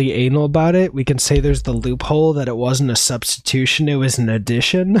really anal about it, we can say there's the loophole that it wasn't a substitution, it was an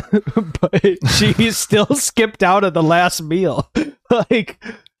addition. But she still skipped out of the last meal. Like,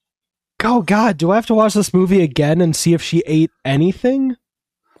 oh God, do I have to watch this movie again and see if she ate anything?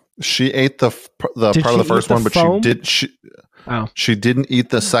 She ate the part of the first one, but foam? She didn't eat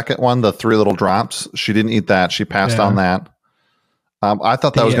the second one, the 3 little drops. She didn't eat that. She passed on that. I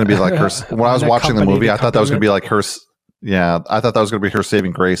thought that was going to be like her. When I was watching the movie, I thought that was going to be like her. Yeah, I thought that was going to be her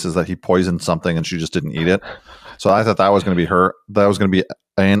saving grace, is that he poisoned something and she just didn't eat it. So I thought that was going to be her. That was going to be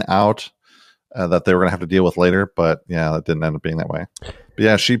an out that they were going to have to deal with later. But yeah, that didn't end up being that way. But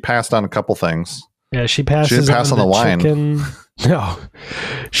yeah, she passed on a couple things. Yeah, she passes. She didn't pass on the wine. Chicken. No,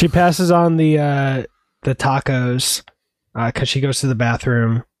 she passes on the tacos because she goes to the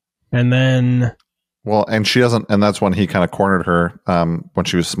bathroom, and then. Well, and she doesn't, and that's when he kind of cornered her when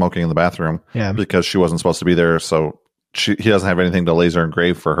she was smoking in the bathroom. Yeah, because she wasn't supposed to be there, so he doesn't have anything to laser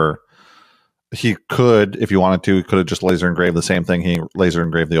engrave for her. He could, if he wanted to, he could have just laser engraved the same thing he laser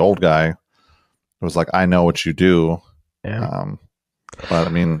engraved the old guy. It was like, I know what you do. Yeah. But I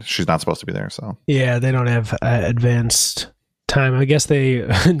mean, she's not supposed to be there, so. Yeah, they don't have advanced time. I guess they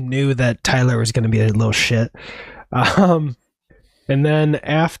knew that Tyler was going to be a little shit. And then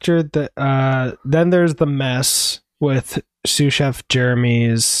after then there's the mess with sous chef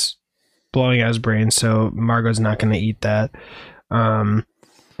Jeremy's blowing out his brain, so Margot's not going to eat that. And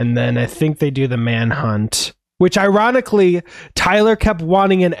then I think they do the manhunt, which ironically, Tyler kept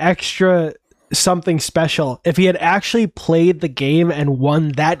wanting an extra something special. If he had actually played the game and won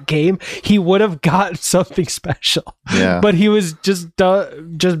that game, he would have got something special. Yeah. But he was just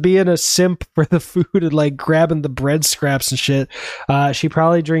being a simp for the food and like grabbing the bread scraps and shit. She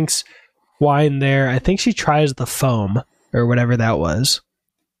probably drinks wine there. I think she tries the foam or whatever that was.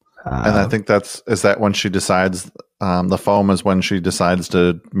 And I think is that when she decides the foam is when she decides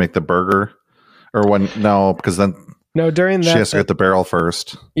to make the burger, or because then. No, during that... She has to get the barrel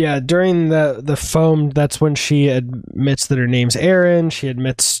first. Yeah, during the foam, that's when she admits that her name's Erin. She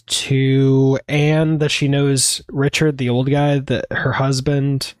admits to Anne that she knows Richard, the old guy, her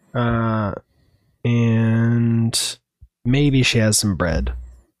husband. And maybe she has some bread.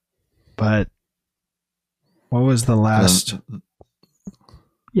 But what was the last...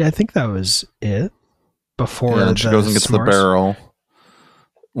 Yeah, I think that was it. Before and she goes and gets the barrel.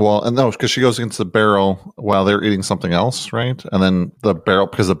 Well, and no, because she goes against the barrel while they're eating something else, right? And then the barrel,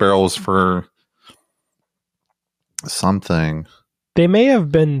 because the barrel was for something. They may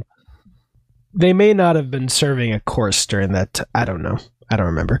not have been serving a course during that. I don't know. I don't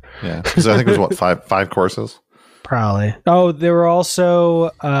remember. Yeah, because I think it was five courses? Probably. Oh, there were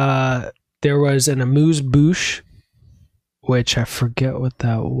also, there was an amuse-bouche, which I forget what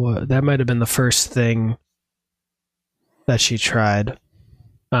that was. That might have been the first thing that she tried.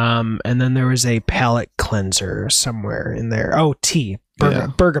 And then there was a palate cleanser somewhere in there. Oh, tea.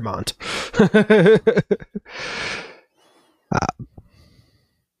 Bergamot.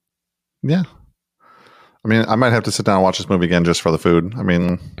 Yeah. I mean, I might have to sit down and watch this movie again just for the food. I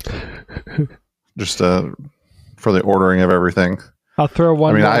mean, just for the ordering of everything. I'll throw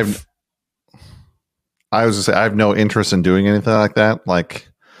one. I mean, I was going to say, I have no interest in doing anything like that. Like,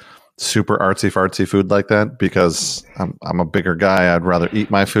 super artsy fartsy food like that, because I'm a bigger guy. I'd rather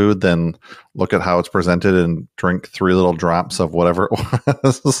eat my food than look at how it's presented and drink 3 little drops of whatever it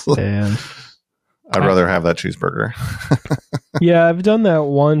was. Damn. I'd rather have that cheeseburger. Yeah, I've done that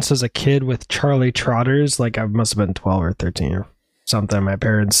once as a kid with Charlie Trotters. Like I must have been 12 or 13 or something. My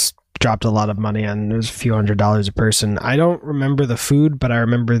parents dropped a lot of money on, it was a few $100s a person. I don't remember the food, but I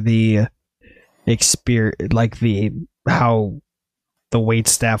remember the experience, like how the wait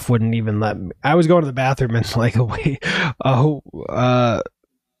staff wouldn't even let me. I was going to the bathroom and like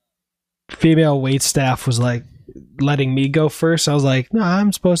female wait staff was like letting me go first. I was like, no,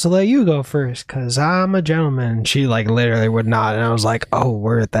 I'm supposed to let you go first because I'm a gentleman. She like literally would not, and I was like, oh,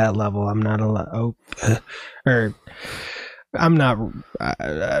 we're at that level. I'm not allowed. Or I'm not.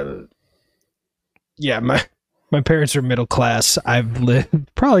 Yeah, my parents are middle class. I've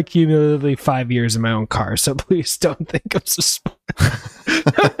lived probably cumulatively 5 years in my own car, so please don't think I'm suspicious.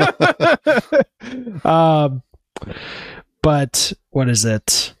 But what is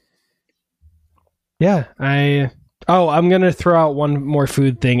it? Yeah, I'm gonna throw out one more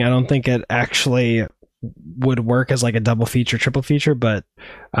food thing. I don't think it actually would work as like a double feature, triple feature, but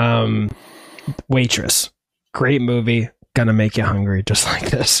Waitress, great movie, gonna make you hungry just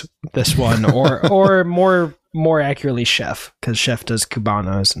like this one, or more accurately Chef, because Chef does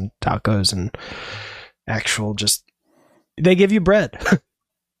cubanos and tacos and actual just they give you bread.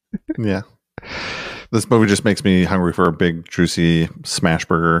 Yeah, this movie just makes me hungry for a big juicy smash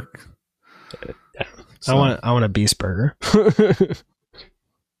burger. So. I want a beast burger.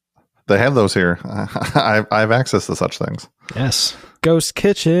 They have those here. I have access to such things. Yes, Ghost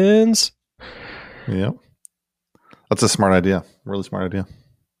Kitchens. Yep, that's a smart idea. Really smart idea.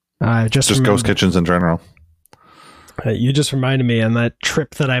 Just Ghost Kitchens in general. You just reminded me on that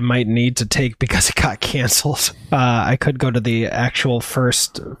trip that I might need to take because it got canceled. I could go to the actual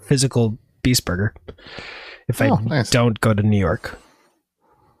first physical beast burger if I don't go to New York.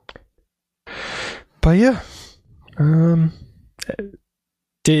 But yeah,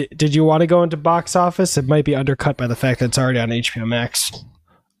 did you want to go into box office? It might be undercut by the fact that it's already on HBO Max.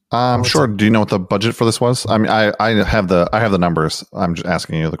 Sure. Do you know what the budget for this was? I mean, I have the numbers. I'm just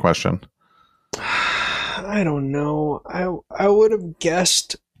asking you the question. I don't know. I would have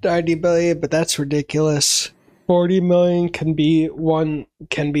guessed 90 million, but that's ridiculous. 40 million can be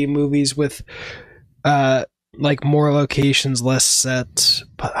movies with like more locations, less set,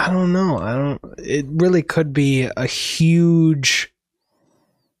 but I don't know. It really could be a huge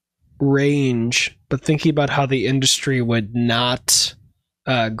range, but thinking about how the industry would not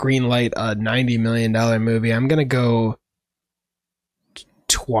greenlight a $90 million movie, I'm going to go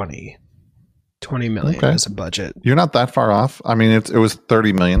 20 million as a budget. You're not that far off. I mean, it was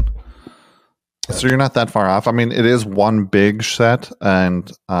 30 million. So you're not that far off. I mean, it is one big set, and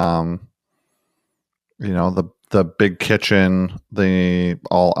the big kitchen, the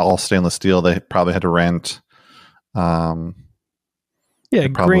all stainless steel. They probably had to rent. Probably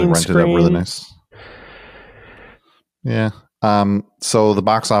rented screen. It really nice. Yeah. So the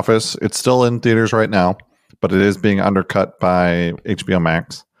box office, it's still in theaters right now, but it is being undercut by HBO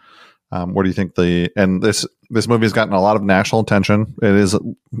Max. What do you think this movie has gotten a lot of national attention. It is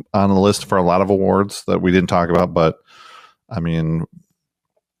on the list for a lot of awards that we didn't talk about, but I mean,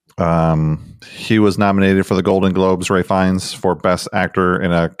 he was nominated for the Golden Globes, Ralph Fiennes, for Best Actor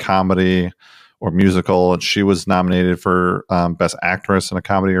in a Comedy or Musical, and she was nominated for Best Actress in a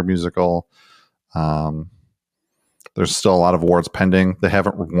Comedy or Musical. There's still a lot of awards pending. They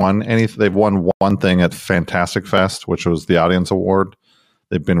haven't won anything. They've won one thing at Fantastic Fest, which was the Audience Award.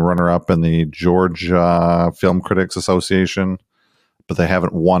 They've been runner-up in the Georgia Film Critics Association, but they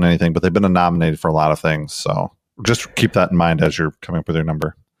haven't won anything. But they've been nominated for a lot of things. So just keep that in mind as you're coming up with your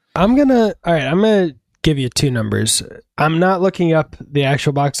number. I'm gonna give you two numbers. I'm not looking up the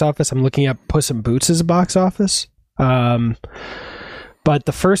actual box office. I'm looking up Puss in Boots' box office. But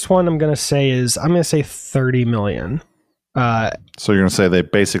the first one I'm gonna say 30 million. So you're gonna say they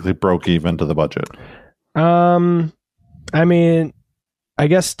basically broke even to the budget. I mean, I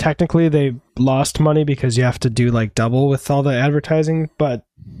guess technically they lost money because you have to do like double with all the advertising, but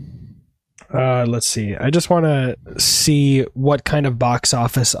let's see. I just want to see what kind of box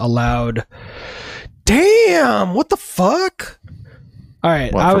office allowed. Damn, what the fuck? All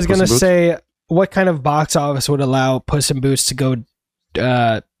right, I was going to say what kind of box office would allow Puss in Boots to go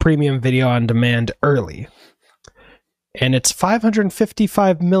premium video on demand early. And it's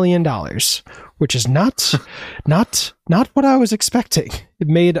 $555 million, which is not what I was expecting. It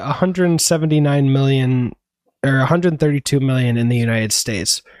made 179 million or 132 million in the United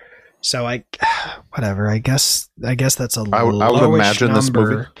States. So whatever. I guess that's a I would imagine this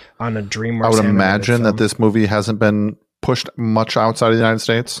movie on a DreamWorks. I would imagine that this movie hasn't been pushed much outside of the United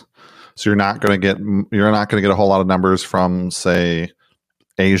States. So you're not going to get a whole lot of numbers from, say,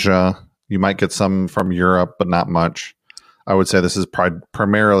 Asia, You might get some from Europe, but not much. I would say this is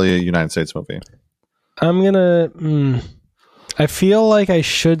primarily a United States movie. I'm gonna. I feel like I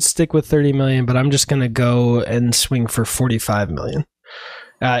should stick with 30 million, but I'm just gonna go and swing for 45 million.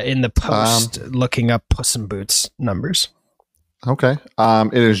 In the post, looking up Puss in Boots numbers. Okay.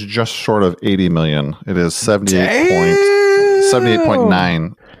 It is just short of 80 million. It is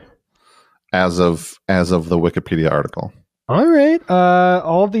 78.9 as of the Wikipedia article. All right.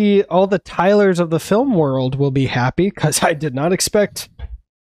 All the Tylers of the film world will be happy because I did not expect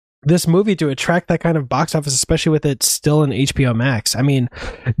this movie to attract that kind of box office, especially with it still in HBO Max. I mean,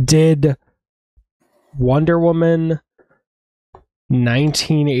 did Wonder Woman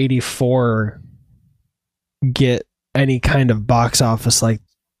 1984 get any kind of box office like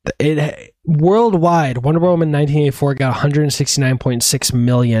it? Worldwide, Wonder Woman 1984 got 169.6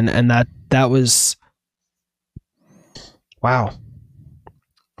 million, and that was wow.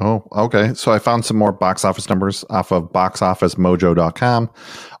 Oh, okay. So I found some more box office numbers off of boxofficemojo.com.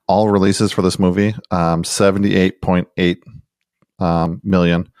 All releases for this movie, 78.8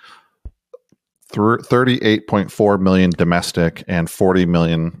 million, 38.4 million domestic, and 40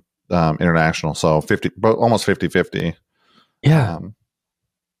 million international. So almost 50-50. Yeah.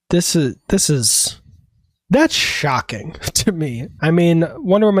 That's shocking to me. I mean,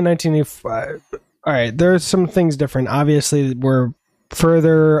 Wonder Woman 1985. All right, there's some things different. Obviously, we're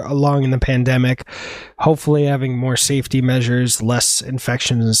further along in the pandemic, hopefully having more safety measures, less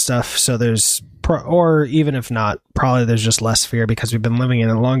infections and stuff. So there's, or even if not, probably there's just less fear because we've been living in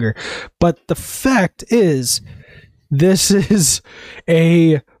it longer. But the fact is, this is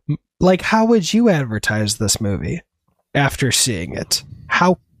how would you advertise this movie after seeing it?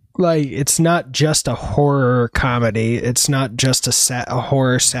 How, it's not just a horror comedy. It's not just a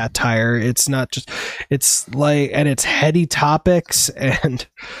horror satire. It's not just, and it's heady topics and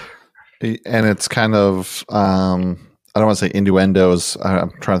it's kind of, I don't want to say innuendos. I'm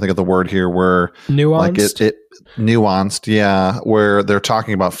trying to think of the word here where nuanced, nuanced. Yeah. Where they're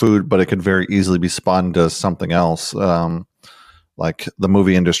talking about food, but it could very easily be spun to something else. Like the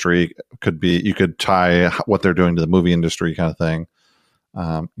movie industry you could tie what they're doing to the movie industry kind of thing.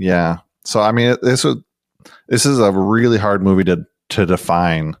 Yeah. So, I mean, this is a really hard movie to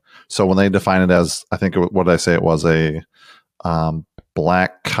define. So when they define it as, I think, what did I say? It was a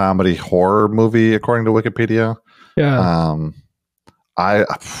black comedy horror movie, according to Wikipedia. Yeah. I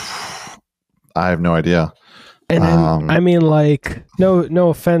have no idea. And I mean, no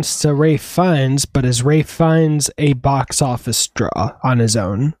offense to Ralph Fiennes, but is Ralph Fiennes a box office draw on his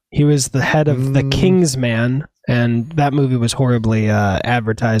own? He was the head of The Kingsman, and that movie was horribly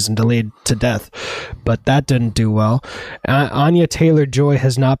advertised and delayed to death, but that didn't do well. Anya Taylor-Joy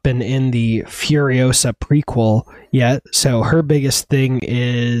has not been in the Furiosa prequel yet, so her biggest thing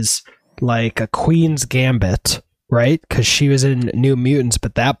is like a Queen's Gambit, right? Because she was in New Mutants,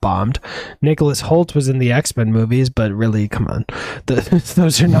 but that bombed. Nicholas Hoult was in the X-Men movies, but really, come on,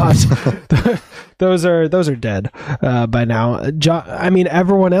 those are not. those are dead by now. I mean,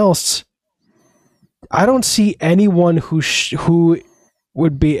 everyone else. I don't see anyone who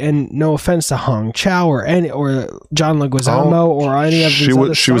would be, and no offense to Hong Chow or John Leguizamo or any of these other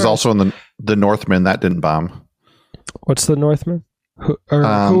stars. She was also in the Northman. That didn't bomb. What's the Northman? Who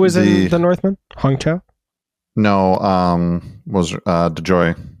was in the Northman? Hong Chow? No, was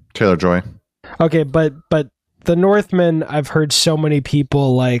Taylor-Joy. Okay, but the Northman, I've heard so many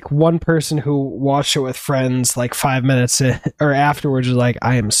people, like one person who watched it with friends like 5 minutes or afterwards was like,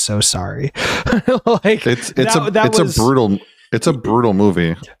 I am so sorry. It's a brutal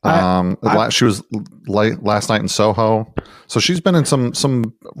movie. She was last night in Soho, so she's been in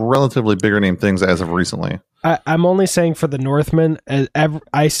some relatively bigger name things as of recently. I'm only saying for the Northman,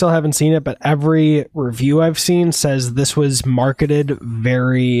 I still haven't seen it, but every review I've seen says this was marketed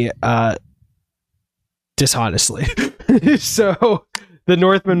very dishonestly. So the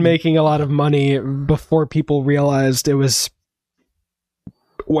Northman making a lot of money before people realized it was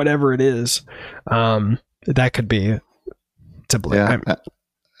whatever it is. That could be to blame. Yeah.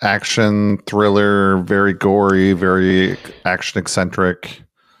 Action thriller, very gory, very action eccentric.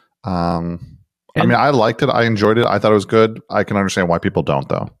 I mean, I liked it. I enjoyed it. I thought it was good. I can understand why people don't,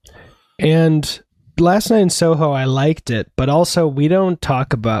 though. And Last Night in Soho, I liked it, but also we don't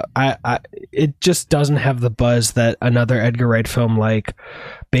talk about. It just doesn't have the buzz that another Edgar Wright film like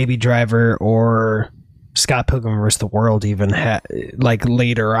Baby Driver or Scott Pilgrim vs. the World even had, like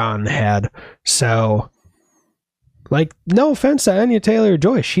later on had. So, Like, no offense to Anya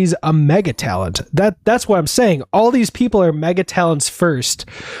Taylor-Joy, she's a mega talent. That's what I'm saying. All these people are mega talents first,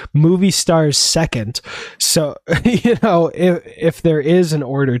 movie stars second. So, if there is an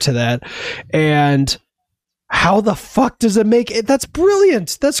order to that, and how the fuck does it make it? That's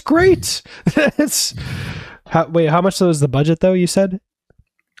brilliant. That's great. Wait, how much was the budget though? You said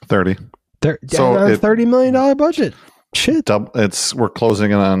 30. So $30 million budget. Shit. We're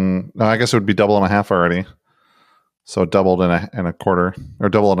closing in on. No, I guess it would be double and a half already. So doubled in a quarter, or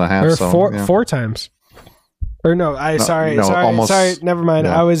double and a half. Or so four times. Or sorry, never mind.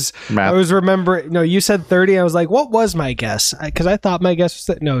 Yeah. I was remembering. No, you said 30. I was like, what was my guess? Because I thought my guess was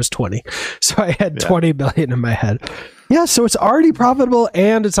that it was 20. So I had 20 billion in my head. Yeah, so it's already profitable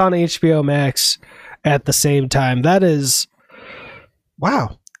and it's on HBO Max at the same time. That is,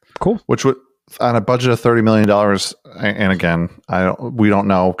 wow, cool. Which would, on a budget of $30 million, and again, we don't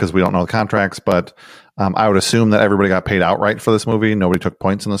know because we don't know the contracts, but I would assume that everybody got paid outright for this movie. Nobody took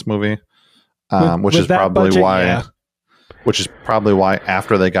points in this movie, which is probably why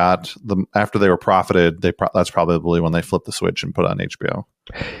after they were profited, that's probably when they flipped the switch and put it on HBO.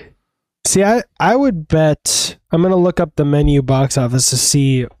 See, I would bet, I'm going to look up the menu box office to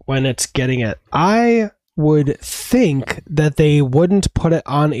see when it's getting it. I would think that they wouldn't put it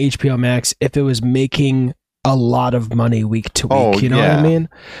on HBO Max if it was making a lot of money week to week. You know what I mean?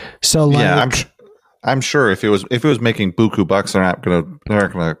 So like, I'm sure if it was making buku bucks, they're not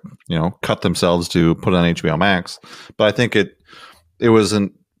gonna cut themselves to put it on HBO Max. But I think it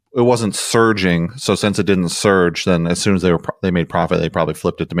wasn't surging. So since it didn't surge, then as soon as they made profit, they probably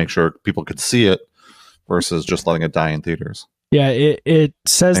flipped it to make sure people could see it versus just letting it die in theaters. Yeah, it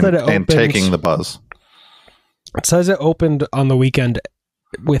says that it opened, and taking the buzz. It says it opened on the weekend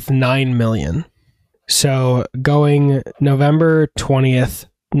with 9 million. So going November 20th,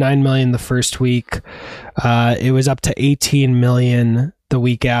 9 million the first week. It was up to 18 million the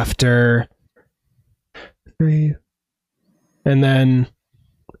week after. And then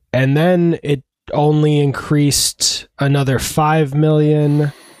it only increased another 5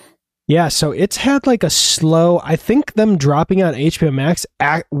 million. Yeah, so it's had like a slow, I think them dropping on HBO Max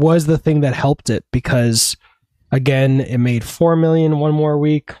was the thing that helped it, because again, it made 4 million one more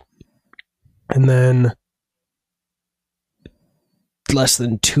week, and then less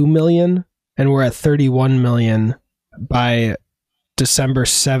than 2 million, and we're at 31 million by December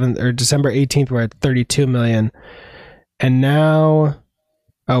 7th or December 18th. We're at 32 million, and now,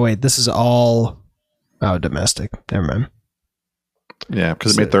 oh wait, this is all domestic. Never mind. Yeah,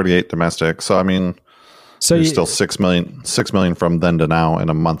 because it made 38 domestic. So I mean, so still 6 million from then to now in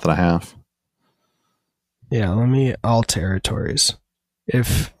a month and a half. Yeah, let me all territories.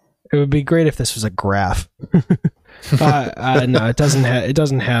 If it would be great if this was a graph. No, it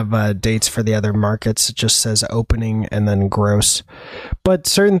doesn't have dates for the other markets. It just says opening and then gross. But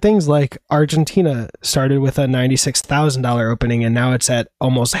certain things like Argentina started with a $96,000 opening, and now it's at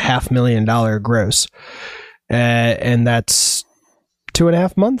almost $500,000 gross, and that's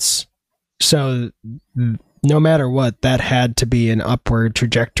 2.5 months. So no matter what, that had to be an upward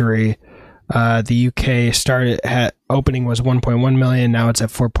trajectory. The UK opening was 1.1 million. Now it's at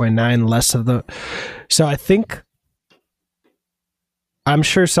 4.9, less of the. So I think, I'm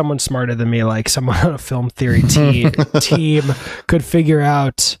sure someone smarter than me, like someone on a film theory team, could figure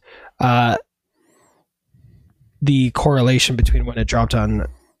out the correlation between when it dropped on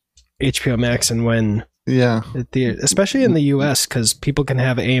HBO Max and when. Yeah, especially in the US, because people can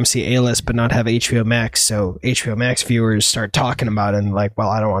have AMC A-List but not have HBO Max. So HBO Max viewers start talking about it and like, well,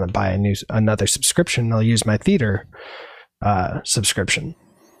 I don't want to buy another subscription. I'll use my theater subscription.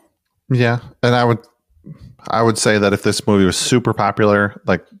 Yeah, and I would say that if this movie was super popular,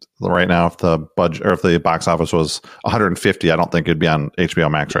 like right now, if the budget or if the box office was 150, I don't think it'd be on HBO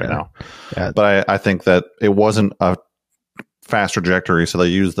Max right now. Yeah. But I think that it wasn't a fast trajectory, so they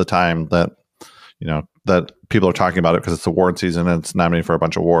used the time that that people are talking about it because it's award season and it's nominated for a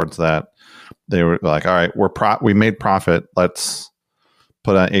bunch of awards, that they were like, all right, we made profit. Let's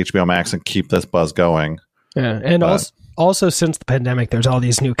put on HBO Max and keep this buzz going. Yeah. And also since the pandemic, there's all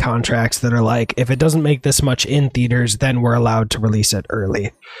these new contracts that are like, if it doesn't make this much in theaters, then we're allowed to release it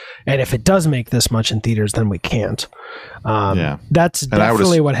early. And if it does make this much in theaters, then we can't. That's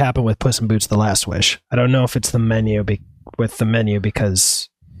definitely what happened with Puss in Boots: The Last Wish. I don't know if it's the menu because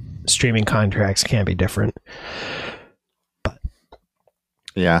streaming contracts can be different. But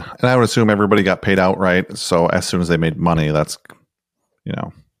yeah, and I would assume everybody got paid outright. So as soon as they made money, that's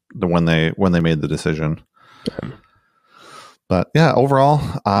when they made the decision. Yeah. But yeah, overall,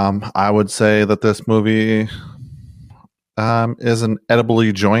 I would say that this movie is an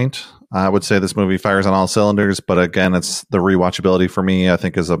edibly joint. I would say this movie fires on all cylinders, but again, it's the rewatchability for me. I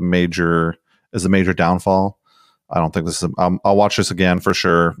think is a major downfall. I don't think this is. I'll watch this again for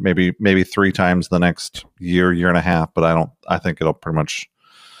sure. Maybe 3 times the next year and a half. But I don't. I think it'll pretty much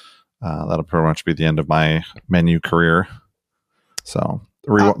that'll pretty much be the end of my Menu career. So the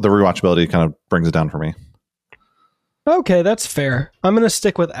rewatchability kind of brings it down for me. Okay, that's fair. I'm gonna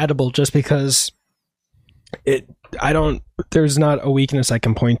stick with edible just because there's not a weakness I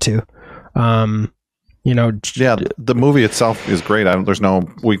can point to. The movie itself is great. There's no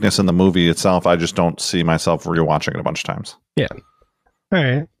weakness in the movie itself. I just don't see myself rewatching it a bunch of times. Yeah. All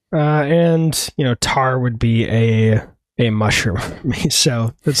right. And tar would be a mushroom for me,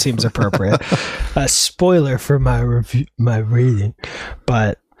 so that seems appropriate. A spoiler for my review, my rating,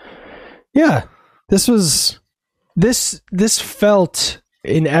 but yeah, this felt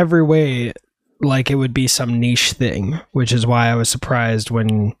in every way like it would be some niche thing, which is why I was surprised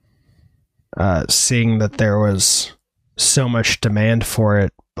when seeing that there was so much demand for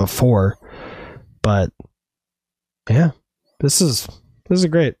it before. But yeah, this is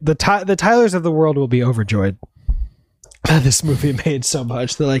great. The Tylers of the world will be overjoyed that this movie made so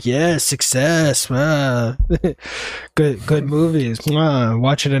much. They're like, yeah, success. Good movies.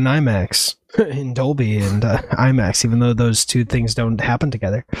 Watch it in IMAX, in Dolby and IMAX, even though those two things don't happen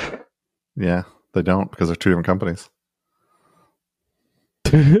together. Yeah, they don't, because they're two different companies.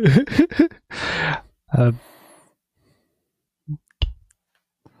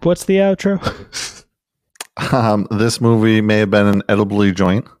 What's the outro? This movie may have been an edibly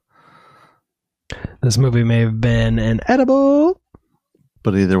joint. This movie may have been an edible.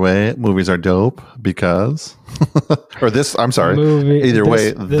 But either way, movies are dope because... this movie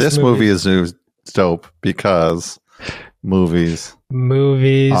is dope because movies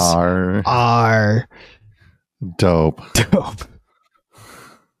are dope.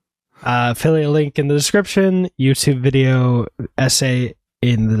 Affiliate link in the description. YouTube video essay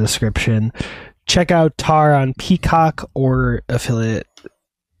in the description. Check out Tar on Peacock or affiliate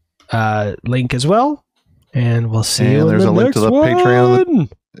link as well. And we'll see you in the next one.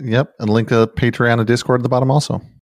 Patreon. Yep, and link to Patreon and Discord at the bottom also.